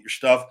 you all get your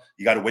stuff.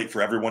 You got to wait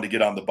for everyone to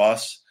get on the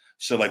bus.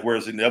 So like,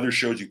 whereas in the other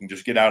shows, you can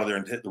just get out of there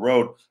and hit the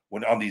road.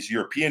 When on these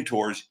European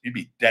tours, you'd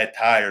be dead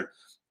tired.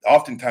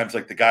 Oftentimes,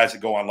 like the guys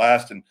that go on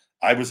last, and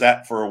I was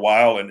at for a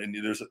while, and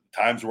there's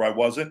times where I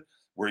wasn't,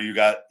 where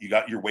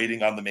you're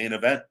waiting on the main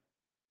event,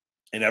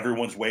 and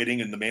everyone's waiting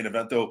in the main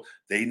event. Though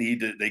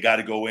they got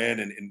to go in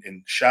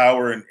and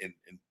shower and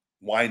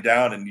wind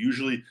down, and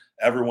usually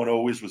everyone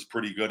always was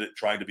pretty good at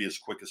trying to be as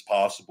quick as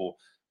possible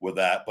with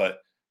that. But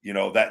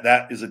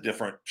that is a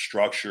different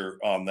structure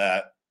on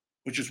that,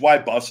 which is why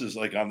buses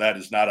like on that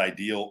is not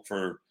ideal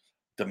for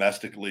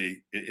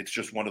domestically. It's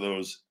just one of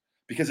those,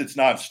 because it's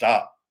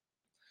nonstop,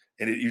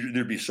 and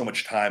there'd be so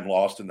much time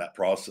lost in that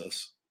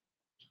process.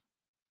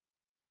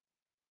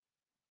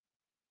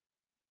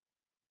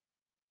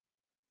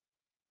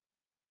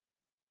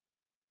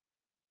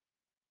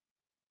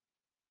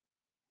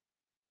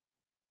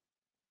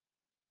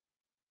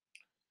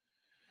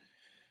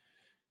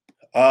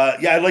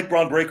 Yeah, I like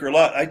Braun Breaker a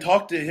lot. I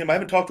talked to him. I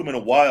haven't talked to him in a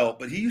while,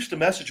 but he used to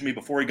message me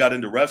before he got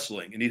into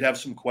wrestling, and he'd have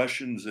some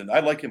questions, and I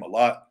like him a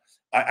lot.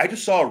 I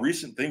just saw a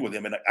recent thing with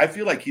him, and I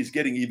feel like he's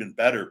getting even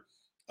better.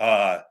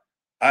 Uh,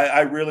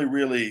 I really,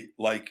 really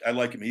I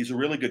like him. He's a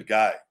really good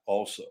guy,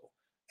 also,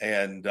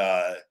 and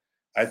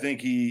I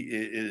think he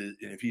is,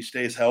 if he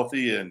stays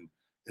healthy, and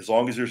as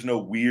long as there's no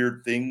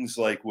weird things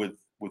like with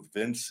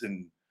Vince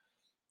and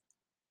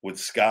with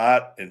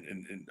Scott,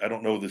 and I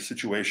don't know the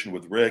situation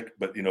with Rick,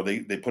 but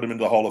they put him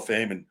into the Hall of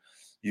Fame, and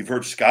you've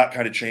heard Scott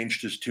kind of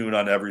changed his tune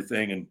on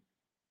everything, and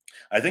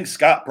I think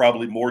Scott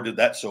probably more did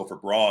that so for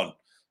Braun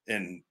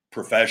and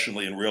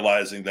professionally, and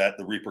realizing that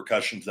the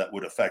repercussions that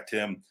would affect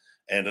him,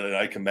 and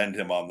I commend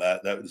him on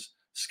that. That was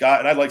Scott,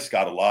 and I like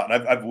Scott a lot,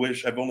 and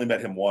I've only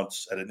met him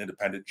once at an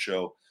independent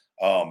show,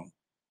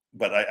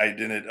 but I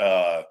didn't.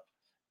 I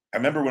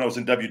remember when I was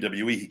in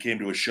WWE, he came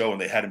to a show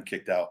and they had him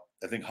kicked out.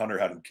 I think Hunter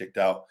had him kicked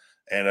out.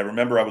 And I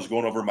remember I was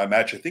going over my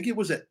match. I think it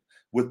was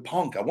with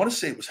Punk. I want to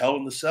say it was Hell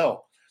in the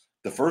Cell,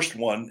 the first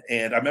one.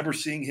 And I remember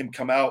seeing him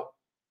come out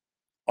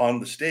on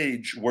the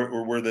stage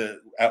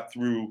out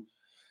through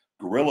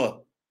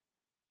Gorilla.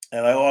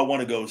 And I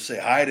want to go say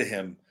hi to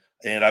him.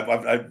 And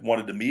I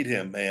wanted to meet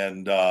him.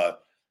 And I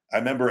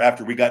remember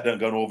after we got done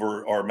going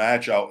over our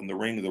match out in the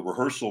ring, the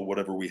rehearsal,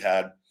 whatever we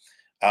had,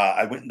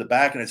 I went in the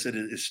back and I said,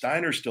 "Is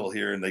Steiner still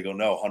here?" And they go,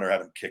 "No, Hunter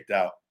had him kicked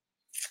out."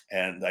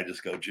 And I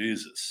just go,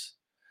 Jesus.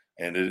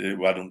 And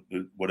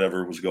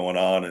whatever was going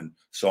on. And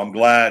so I'm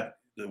glad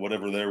that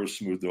whatever there was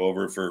smoothed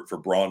over for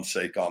Braun's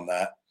sake on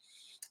that,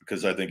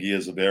 because I think he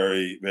is a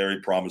very, very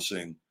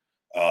promising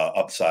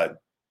upside.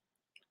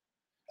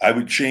 I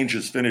would change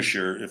his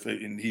finisher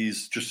and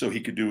he's just so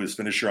he could do his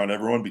finisher on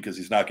everyone, because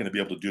he's not going to be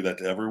able to do that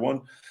to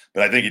everyone.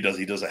 But I think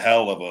he does a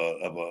hell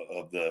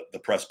of the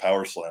press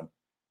power slam.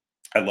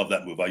 I love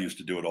that move. I used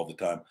to do it all the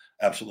time.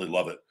 Absolutely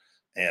love it.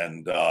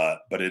 And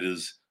but it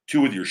is too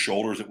with your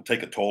shoulders. It will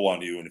take a toll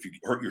on you, and if you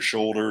hurt your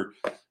shoulder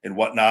and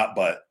whatnot.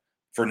 But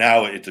for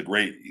now, it's a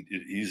great.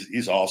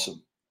 He's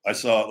awesome. I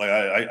saw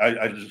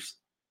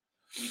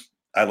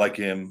I like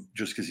him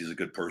just because he's a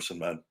good person,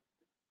 man.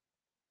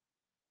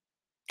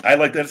 I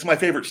like that. It's my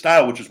favorite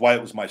style, which is why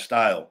it was my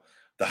style.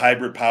 The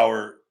hybrid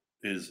power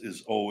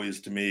is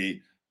always, to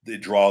me,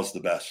 it draws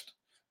the best.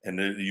 And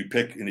you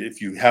pick, and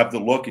if you have the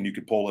look and you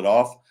can pull it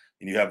off,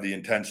 and you have the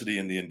intensity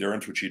and the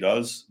endurance, which he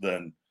does,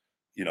 then,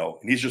 and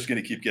he's just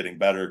going to keep getting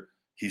better.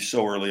 He's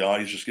so early on.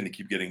 He's just going to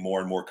keep getting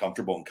more and more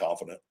comfortable and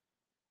confident.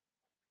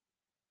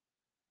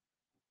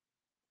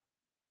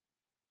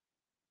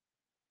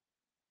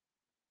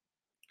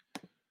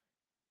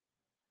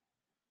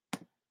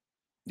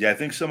 Yeah, I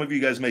think some of you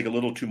guys make a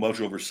little too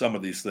much over some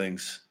of these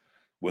things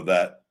with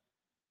that.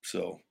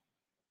 So,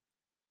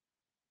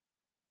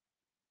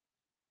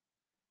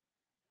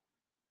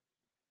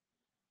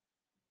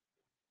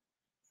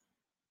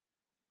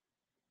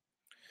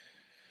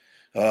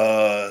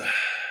 uh,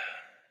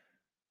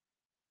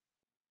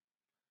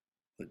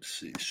 let's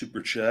see.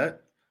 Super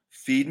chat.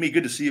 Feed me.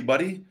 Good to see you,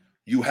 buddy.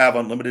 You have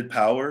unlimited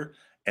power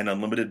and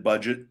unlimited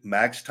budget.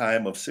 Max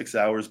time of 6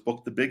 hours.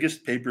 Book the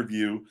biggest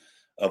pay-per-view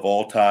of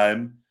all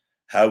time.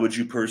 How would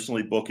you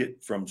personally book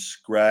it from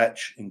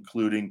scratch,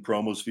 including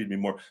promos? Feed me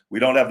more. We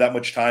don't have that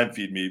much time.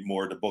 Feed me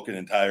more to book an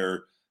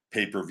entire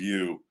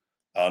pay-per-view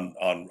on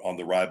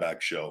the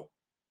Ryback show.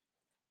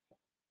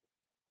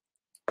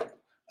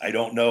 I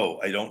don't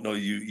know.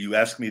 You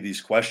ask me these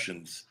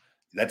questions.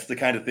 That's the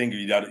kind of thing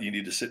you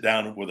need to sit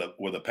down with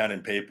a pen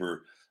and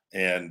paper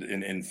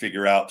and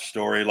figure out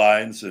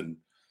storylines, and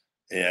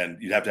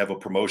you'd have to have a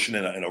promotion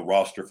and a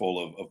roster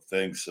full of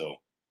things. So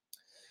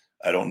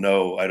I don't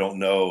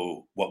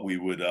know what we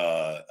would.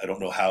 I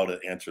don't know how to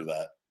answer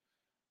that.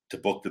 To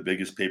book the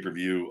biggest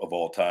pay-per-view of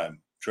all time.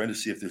 I'm trying to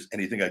see if there's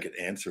anything I could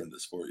answer in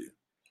this for you.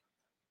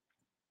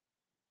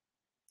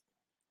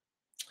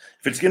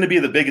 If it's going to be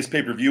the biggest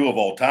pay-per-view of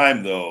all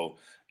time, though,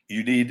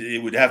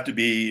 it would have to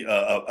be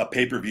a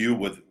pay-per-view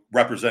with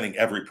representing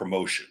every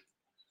promotion,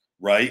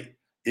 right?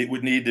 It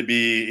would need to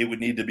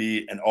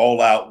be an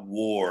all-out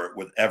war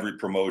with every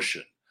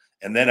promotion.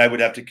 And then I would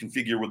have to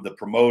configure with the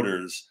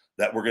promoters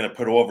that we're going to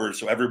put over,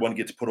 so everyone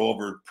gets put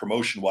over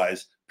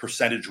promotion-wise,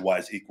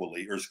 percentage-wise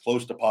equally, or as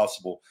close to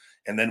possible.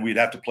 And then we'd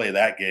have to play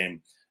that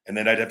game. And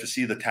then I'd have to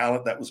see the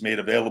talent that was made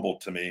available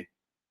to me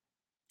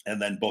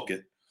and then book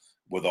it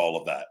with all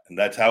of that. And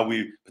but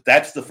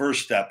that's the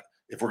first step.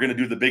 If we're going to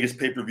do the biggest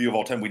pay-per-view of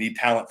all time, we need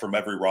talent from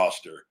every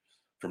roster,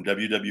 from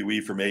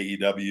WWE, from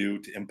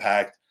AEW to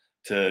Impact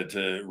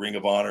to Ring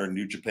of Honor and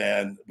New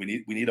Japan.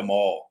 We need them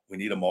all. We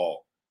need them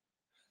all.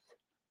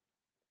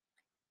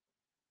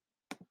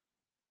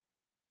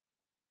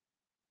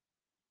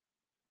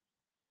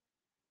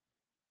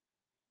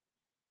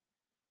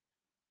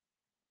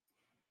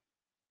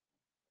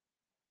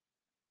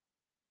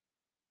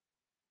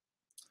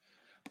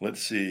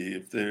 Let's see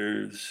if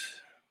there's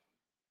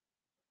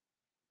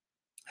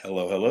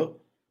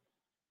hello.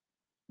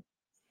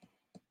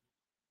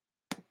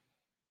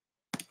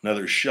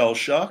 Another shell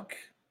shock.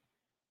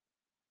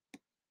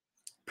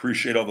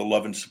 Appreciate all the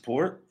love and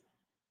support.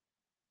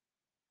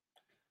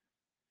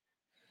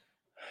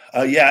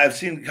 Yeah, I've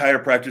seen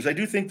chiropractors. I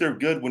do think they're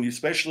good when you,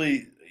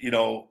 especially,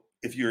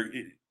 if you're,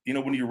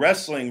 when you're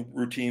wrestling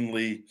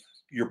routinely,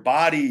 your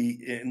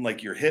body and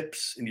like your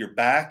hips and your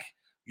back,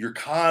 you're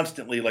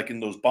constantly like in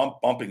those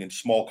bumping and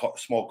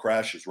small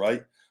crashes,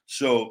 right?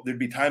 So there'd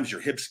be times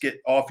your hips get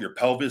off, your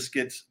pelvis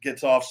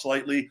gets off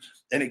slightly,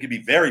 and it can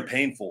be very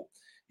painful.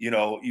 You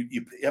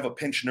have a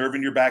pinched nerve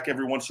in your back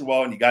every once in a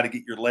while, and you got to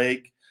get your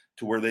leg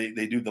to where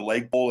they do the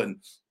leg pull. And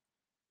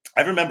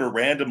I remember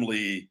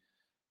randomly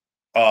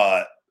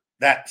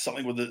that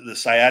something with the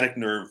sciatic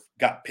nerve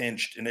got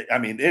pinched, and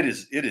it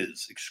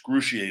is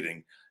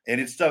excruciating.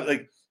 And it's stuff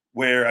like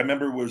where I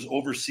remember it was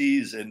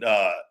overseas, and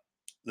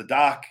the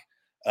doc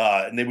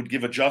and they would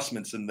give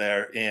adjustments in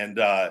there, and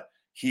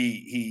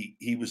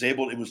he was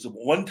able. It was the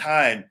one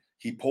time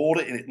he pulled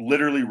it, and it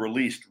literally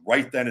released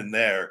right then and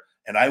there.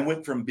 And I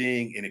went from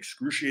being in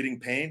excruciating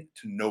pain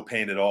to no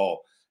pain at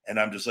all. And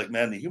I'm just like,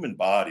 man, the human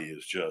body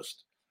is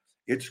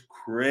it's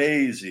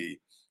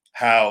crazy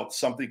how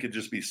something could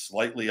just be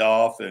slightly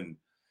off and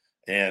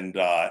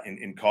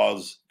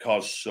cause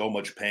so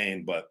much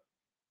pain. But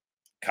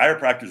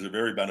chiropractors are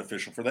very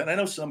beneficial for that. And I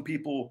know some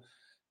people,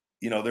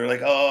 they're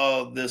like,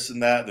 oh, this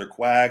and that, they're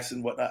quacks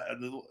and whatnot.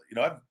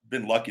 I've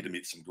been lucky to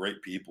meet some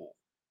great people,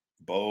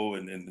 Bo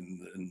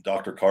and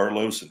Dr.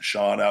 Carlos and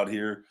Sean out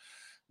here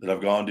that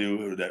I've gone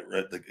to that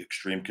at the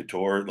Extreme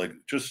Couture.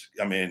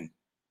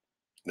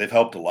 They've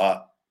helped a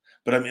lot.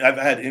 But I've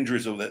had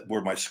injuries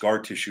where my scar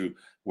tissue,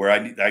 where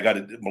I got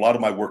a lot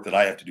of my work that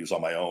I have to do is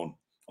on my own,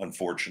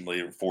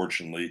 unfortunately, or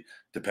fortunately,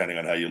 depending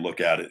on how you look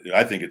at it.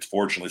 I think it's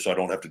fortunately, so I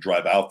don't have to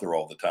drive out there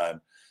all the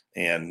time.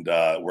 And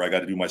where I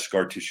got to do my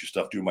scar tissue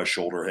stuff, do my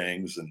shoulder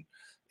hangs,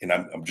 and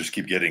I'm just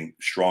keep getting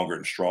stronger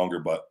and stronger.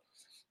 But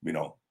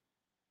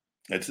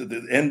it's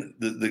in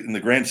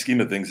the grand scheme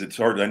of things, it's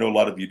hard. I know a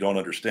lot of you don't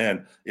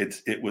understand.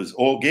 It was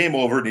all game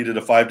over. Needed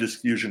a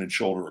 5-disc fusion and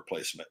shoulder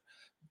replacement.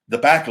 The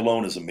back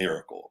alone is a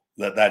miracle.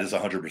 That is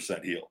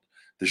 100% healed.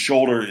 The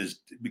shoulder is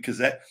because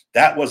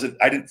that wasn't.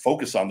 I didn't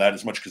focus on that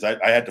as much because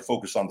I had to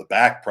focus on the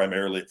back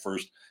primarily at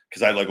first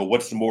because I go,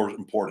 what's the more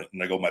important?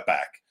 And I go my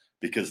back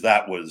because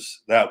there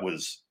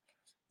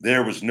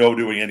was no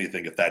doing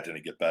anything if that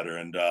didn't get better.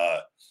 And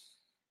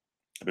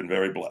I've been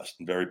very blessed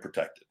and very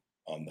protected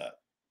on that,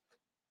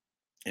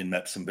 and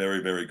met some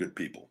very, very good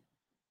people.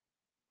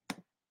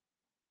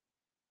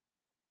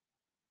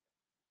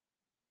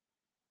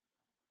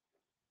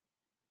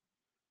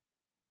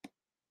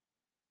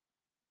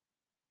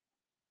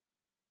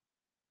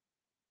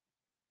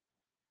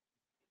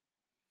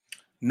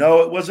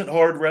 No, it wasn't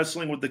hard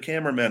wrestling with the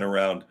cameramen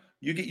around.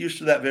 You get used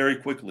to that very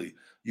quickly.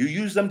 You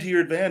use them to your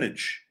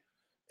advantage,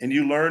 and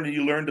you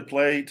learn to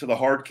play to the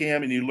hard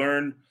cam, and you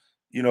learn,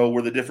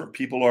 where the different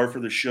people are for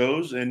the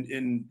shows, and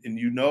if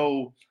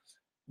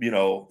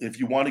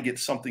you want to get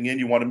something in,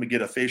 you want them to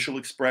get a facial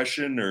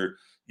expression, or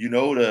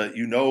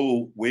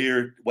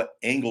what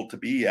angle to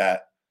be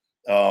at,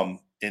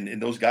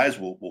 and those guys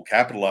will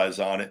capitalize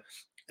on it.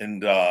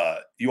 And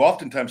you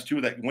oftentimes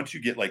too, that once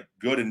you get like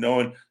good and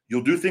knowing,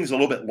 you'll do things a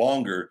little bit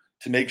longer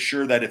to make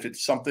sure that if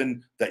it's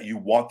something that you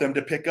want them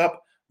to pick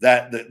up,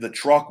 that the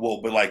truck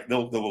will be like,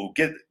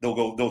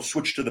 they'll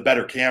switch to the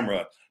better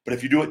camera. But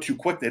if you do it too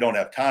quick, they don't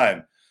have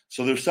time.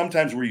 So there's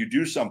sometimes where you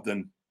do something.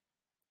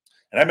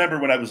 And I remember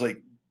when I was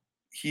like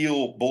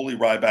heel bully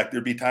Ryback,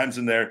 there'd be times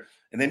in there,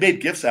 and they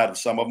made gifts out of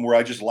some of them where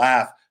I just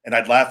laugh, and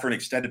I'd laugh for an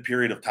extended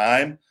period of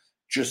time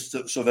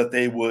just so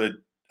that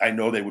I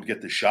know they would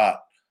get the shot.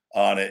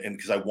 on it, and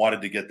because I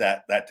wanted to get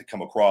that to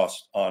come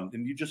across on,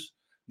 and you just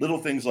little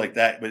things like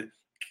that. But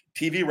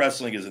TV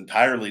wrestling is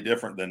entirely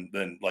different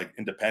than like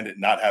independent,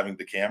 not having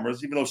the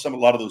cameras, even though a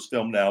lot of those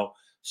film now,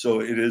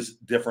 so it is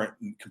different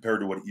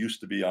compared to what it used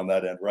to be on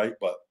that end, right?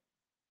 But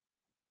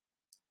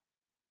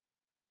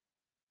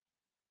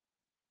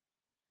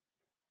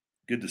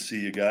good to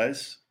see you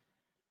guys.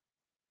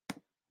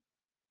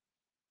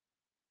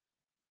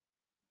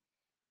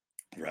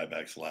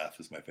 Ryback's laugh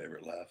is my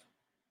favorite laugh.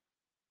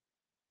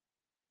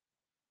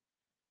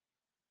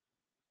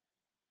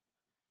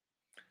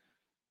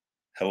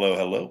 Hello,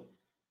 hello.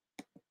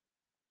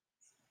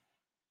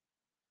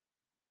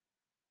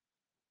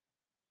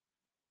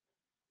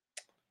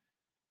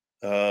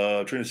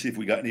 Trying to see if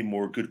we got any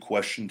more good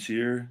questions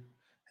here.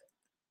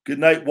 Good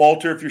night,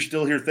 Walter. If you're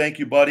still here, thank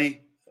you,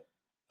 buddy.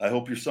 I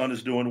hope your son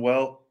is doing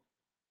well.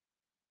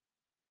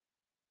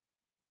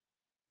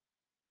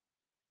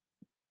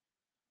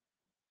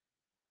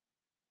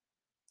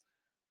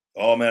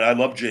 Oh man, I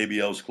love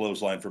JBL's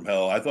clothesline from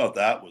hell. I thought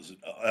that was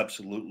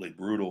absolutely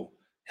brutal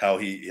how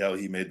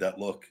he made that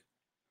look.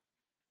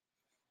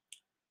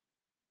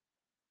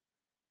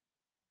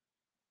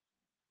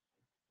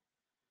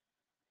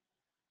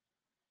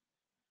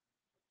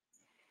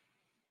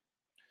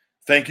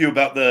 Thank you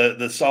about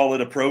the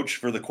solid approach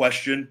for the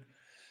question.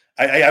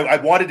 I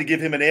wanted to give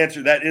him an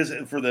answer. That is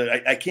for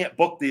I can't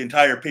book the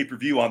entire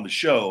pay-per-view on the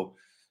show,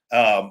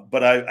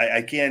 but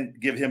I can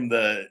give him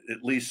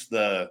at least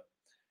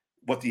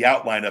what the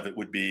outline of it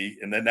would be,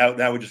 and then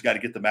now we just got to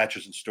get the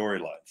matches and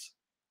storylines.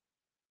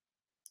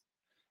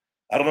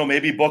 I don't know,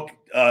 maybe book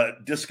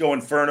Disco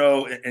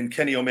Inferno and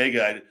Kenny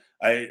Omega.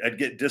 I'd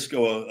get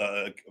Disco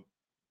a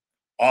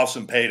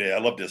awesome payday. I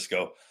love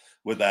Disco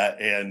with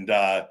that, and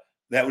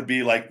that would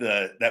be like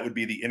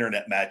the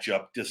internet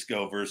matchup: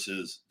 Disco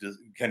versus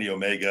Kenny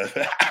Omega.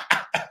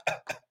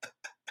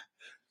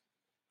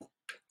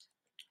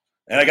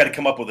 And I got to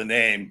come up with a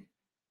name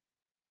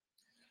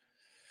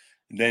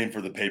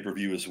for the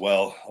pay-per-view as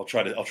well. I'll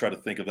try to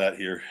think of that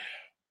here.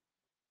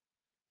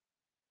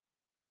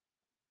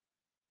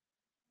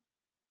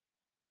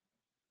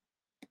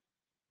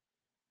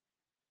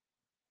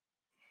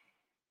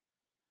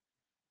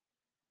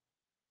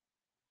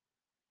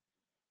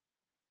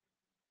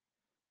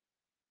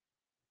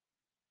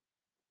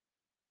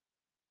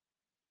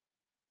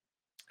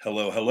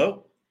 Hello,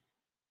 hello.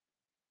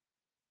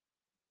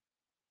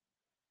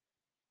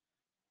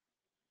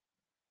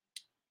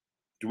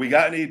 Do we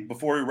got any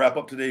before we wrap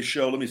up today's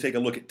show? Let me take a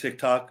look at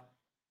TikTok.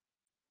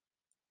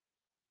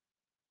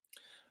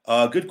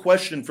 Good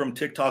question from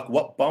TikTok.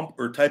 What bump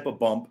or type of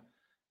bump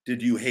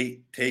did you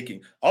hate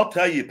taking? I'll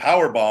tell you,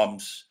 power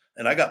bombs,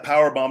 and I got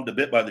power bombed a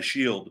bit by the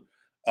Shield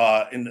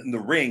in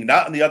the ring,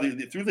 not in the other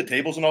through the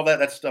tables and all that.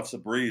 That stuff's a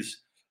breeze.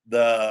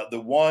 The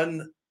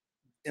one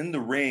in the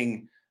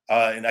ring,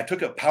 and I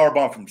took a power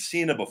bomb from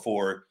Cena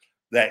before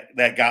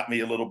that got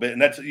me a little bit,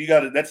 and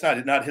that's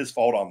not his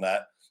fault on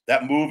that.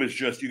 That move is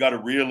just you got to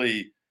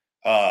really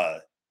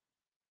the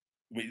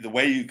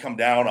way you come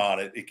down on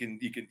it.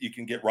 You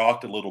can get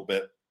rocked a little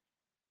bit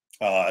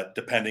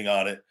depending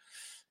on it.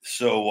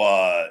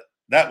 So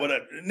that would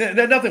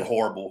nothing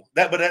horrible.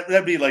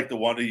 That'd be like the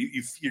one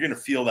you're going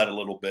to feel that a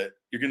little bit.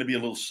 You're going to be a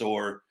little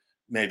sore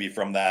maybe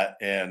from that,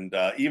 and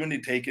even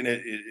in taking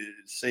it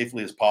as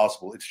safely as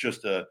possible,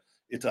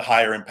 it's a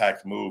higher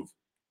impact move,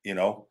 you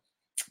know.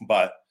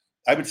 But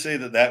I would say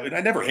that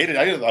I never hated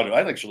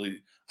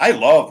it. I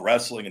love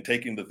wrestling and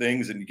taking the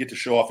things, and you get to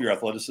show off your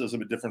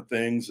athleticism at different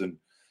things and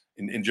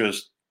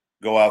just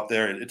go out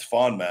there. It's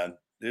fun, man.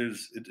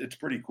 It's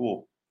pretty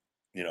cool,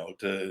 you know,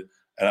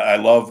 and I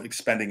love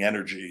expending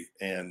energy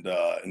and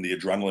the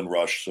adrenaline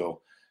rush.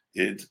 So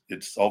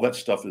it's all that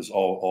stuff is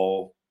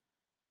all,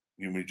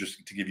 you know,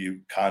 just to give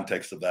you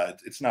context of that,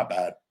 it's not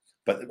bad.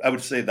 But I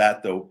would say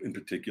that though, in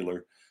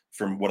particular,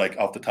 from what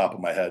off the top of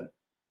my head.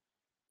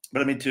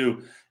 But I mean,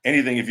 too,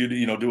 anything, if you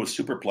do a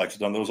superplex,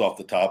 done those off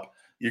the top,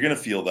 you're going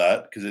to feel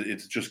that because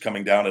it's just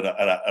coming down at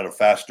a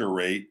faster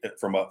rate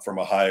from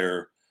a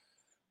higher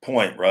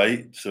point,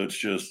 right? So it's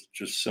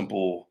just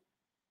simple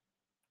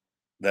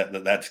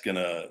that's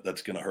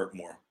gonna hurt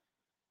more.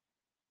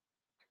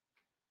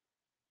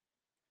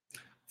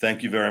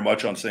 Thank you very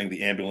much on saying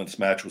the ambulance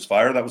match was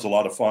fire. That was a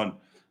lot of fun.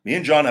 Me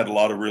and John had a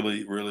lot of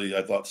really, really,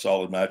 I thought,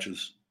 solid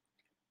matches.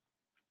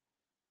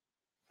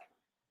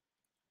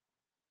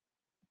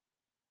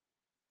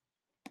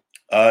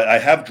 I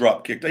have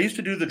drop kicked. I used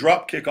to do the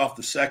drop kick off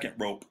the second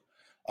rope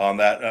on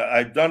that.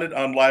 I've done it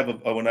on live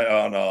when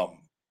I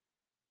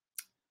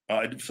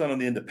did some on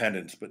the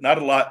independents, but not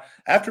a lot.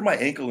 After my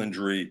ankle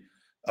injury,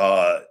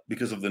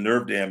 because of the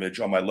nerve damage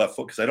on my left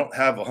foot, because I don't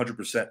have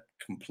 100%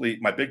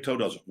 complete. My big toe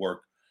doesn't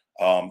work.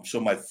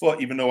 So my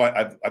foot, even though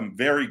I'm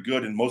very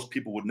good and most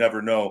people would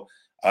never know,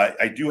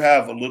 I do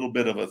have a little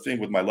bit of a thing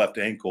with my left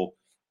ankle,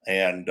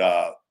 and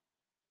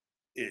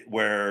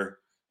where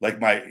like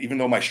even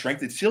though my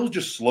strength, it still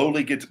just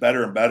slowly gets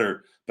better and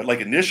better. But like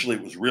initially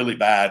it was really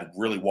bad,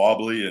 really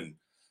wobbly. And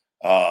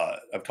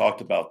I've talked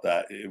about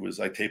that.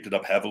 I taped it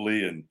up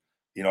heavily, and,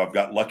 you know, I've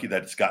got lucky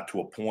that it's got to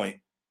a point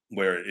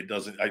where it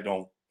doesn't, I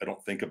don't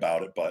think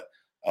about it, but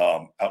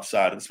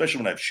outside, especially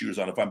when I have shoes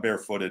on, if I'm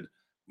barefooted,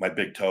 my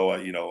big toe,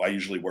 I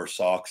usually wear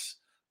socks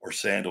or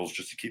sandals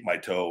just to keep my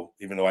toe,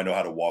 even though I know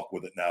how to walk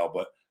with it now,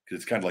 but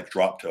because it's kind of like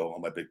drop toe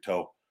on my big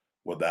toe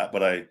with that.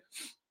 But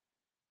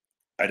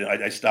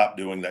I stopped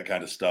doing that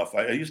kind of stuff.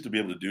 I used to be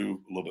able to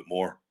do a little bit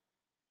more.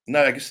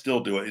 No, I can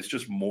still do it. It's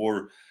just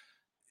more,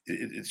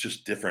 it's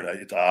just different.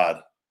 It's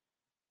odd.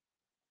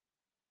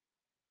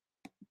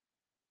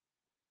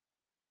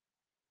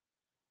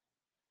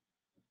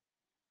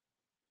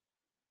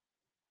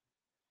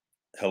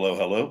 Hello,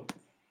 hello.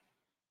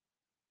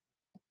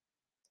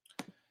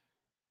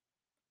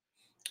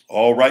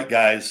 All right,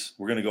 guys,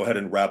 we're going to go ahead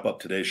and wrap up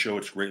today's show.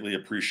 It's greatly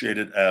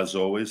appreciated, as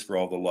always, for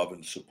all the love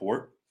and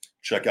support.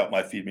 Check out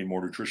my Feed Me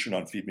More Nutrition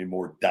on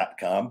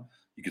feedmemore.com.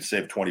 You can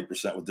save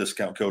 20% with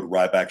discount code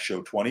Ryback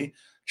Show 20.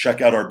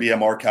 Check out our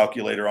BMR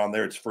calculator on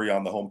there. It's free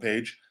on the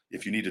homepage.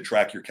 If you need to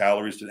track your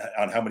calories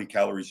on how many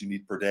calories you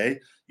need per day,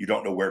 you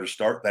don't know where to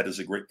start, that is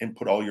a great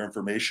input, all your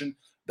information.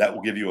 That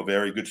will give you a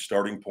very good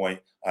starting point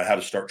on how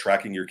to start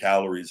tracking your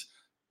calories,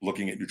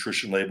 looking at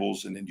nutrition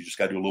labels, and then you just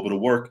got to do a little bit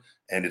of work,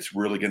 and it's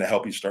really going to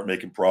help you start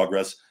making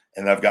progress.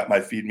 And I've got my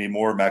Feed Me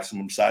More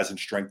maximum size and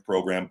strength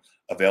program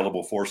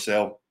available for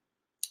sale.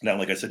 Now,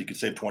 like I said, you can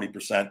save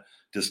 20%,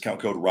 discount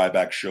code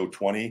Ryback Show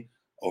 20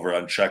 over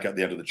on checkout, at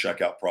the end of the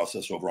checkout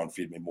process over on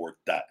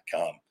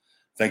feedmemore.com.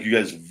 Thank you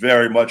guys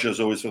very much, as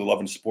always, for the love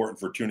and support and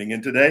for tuning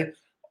in today.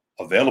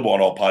 Available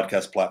on all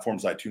podcast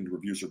platforms. iTunes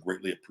reviews are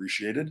greatly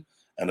appreciated.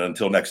 And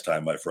until next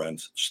time, my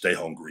friends, stay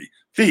hungry.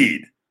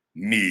 Feed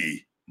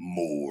me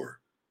more.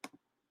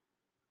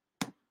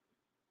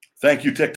 Thank you, TikTok.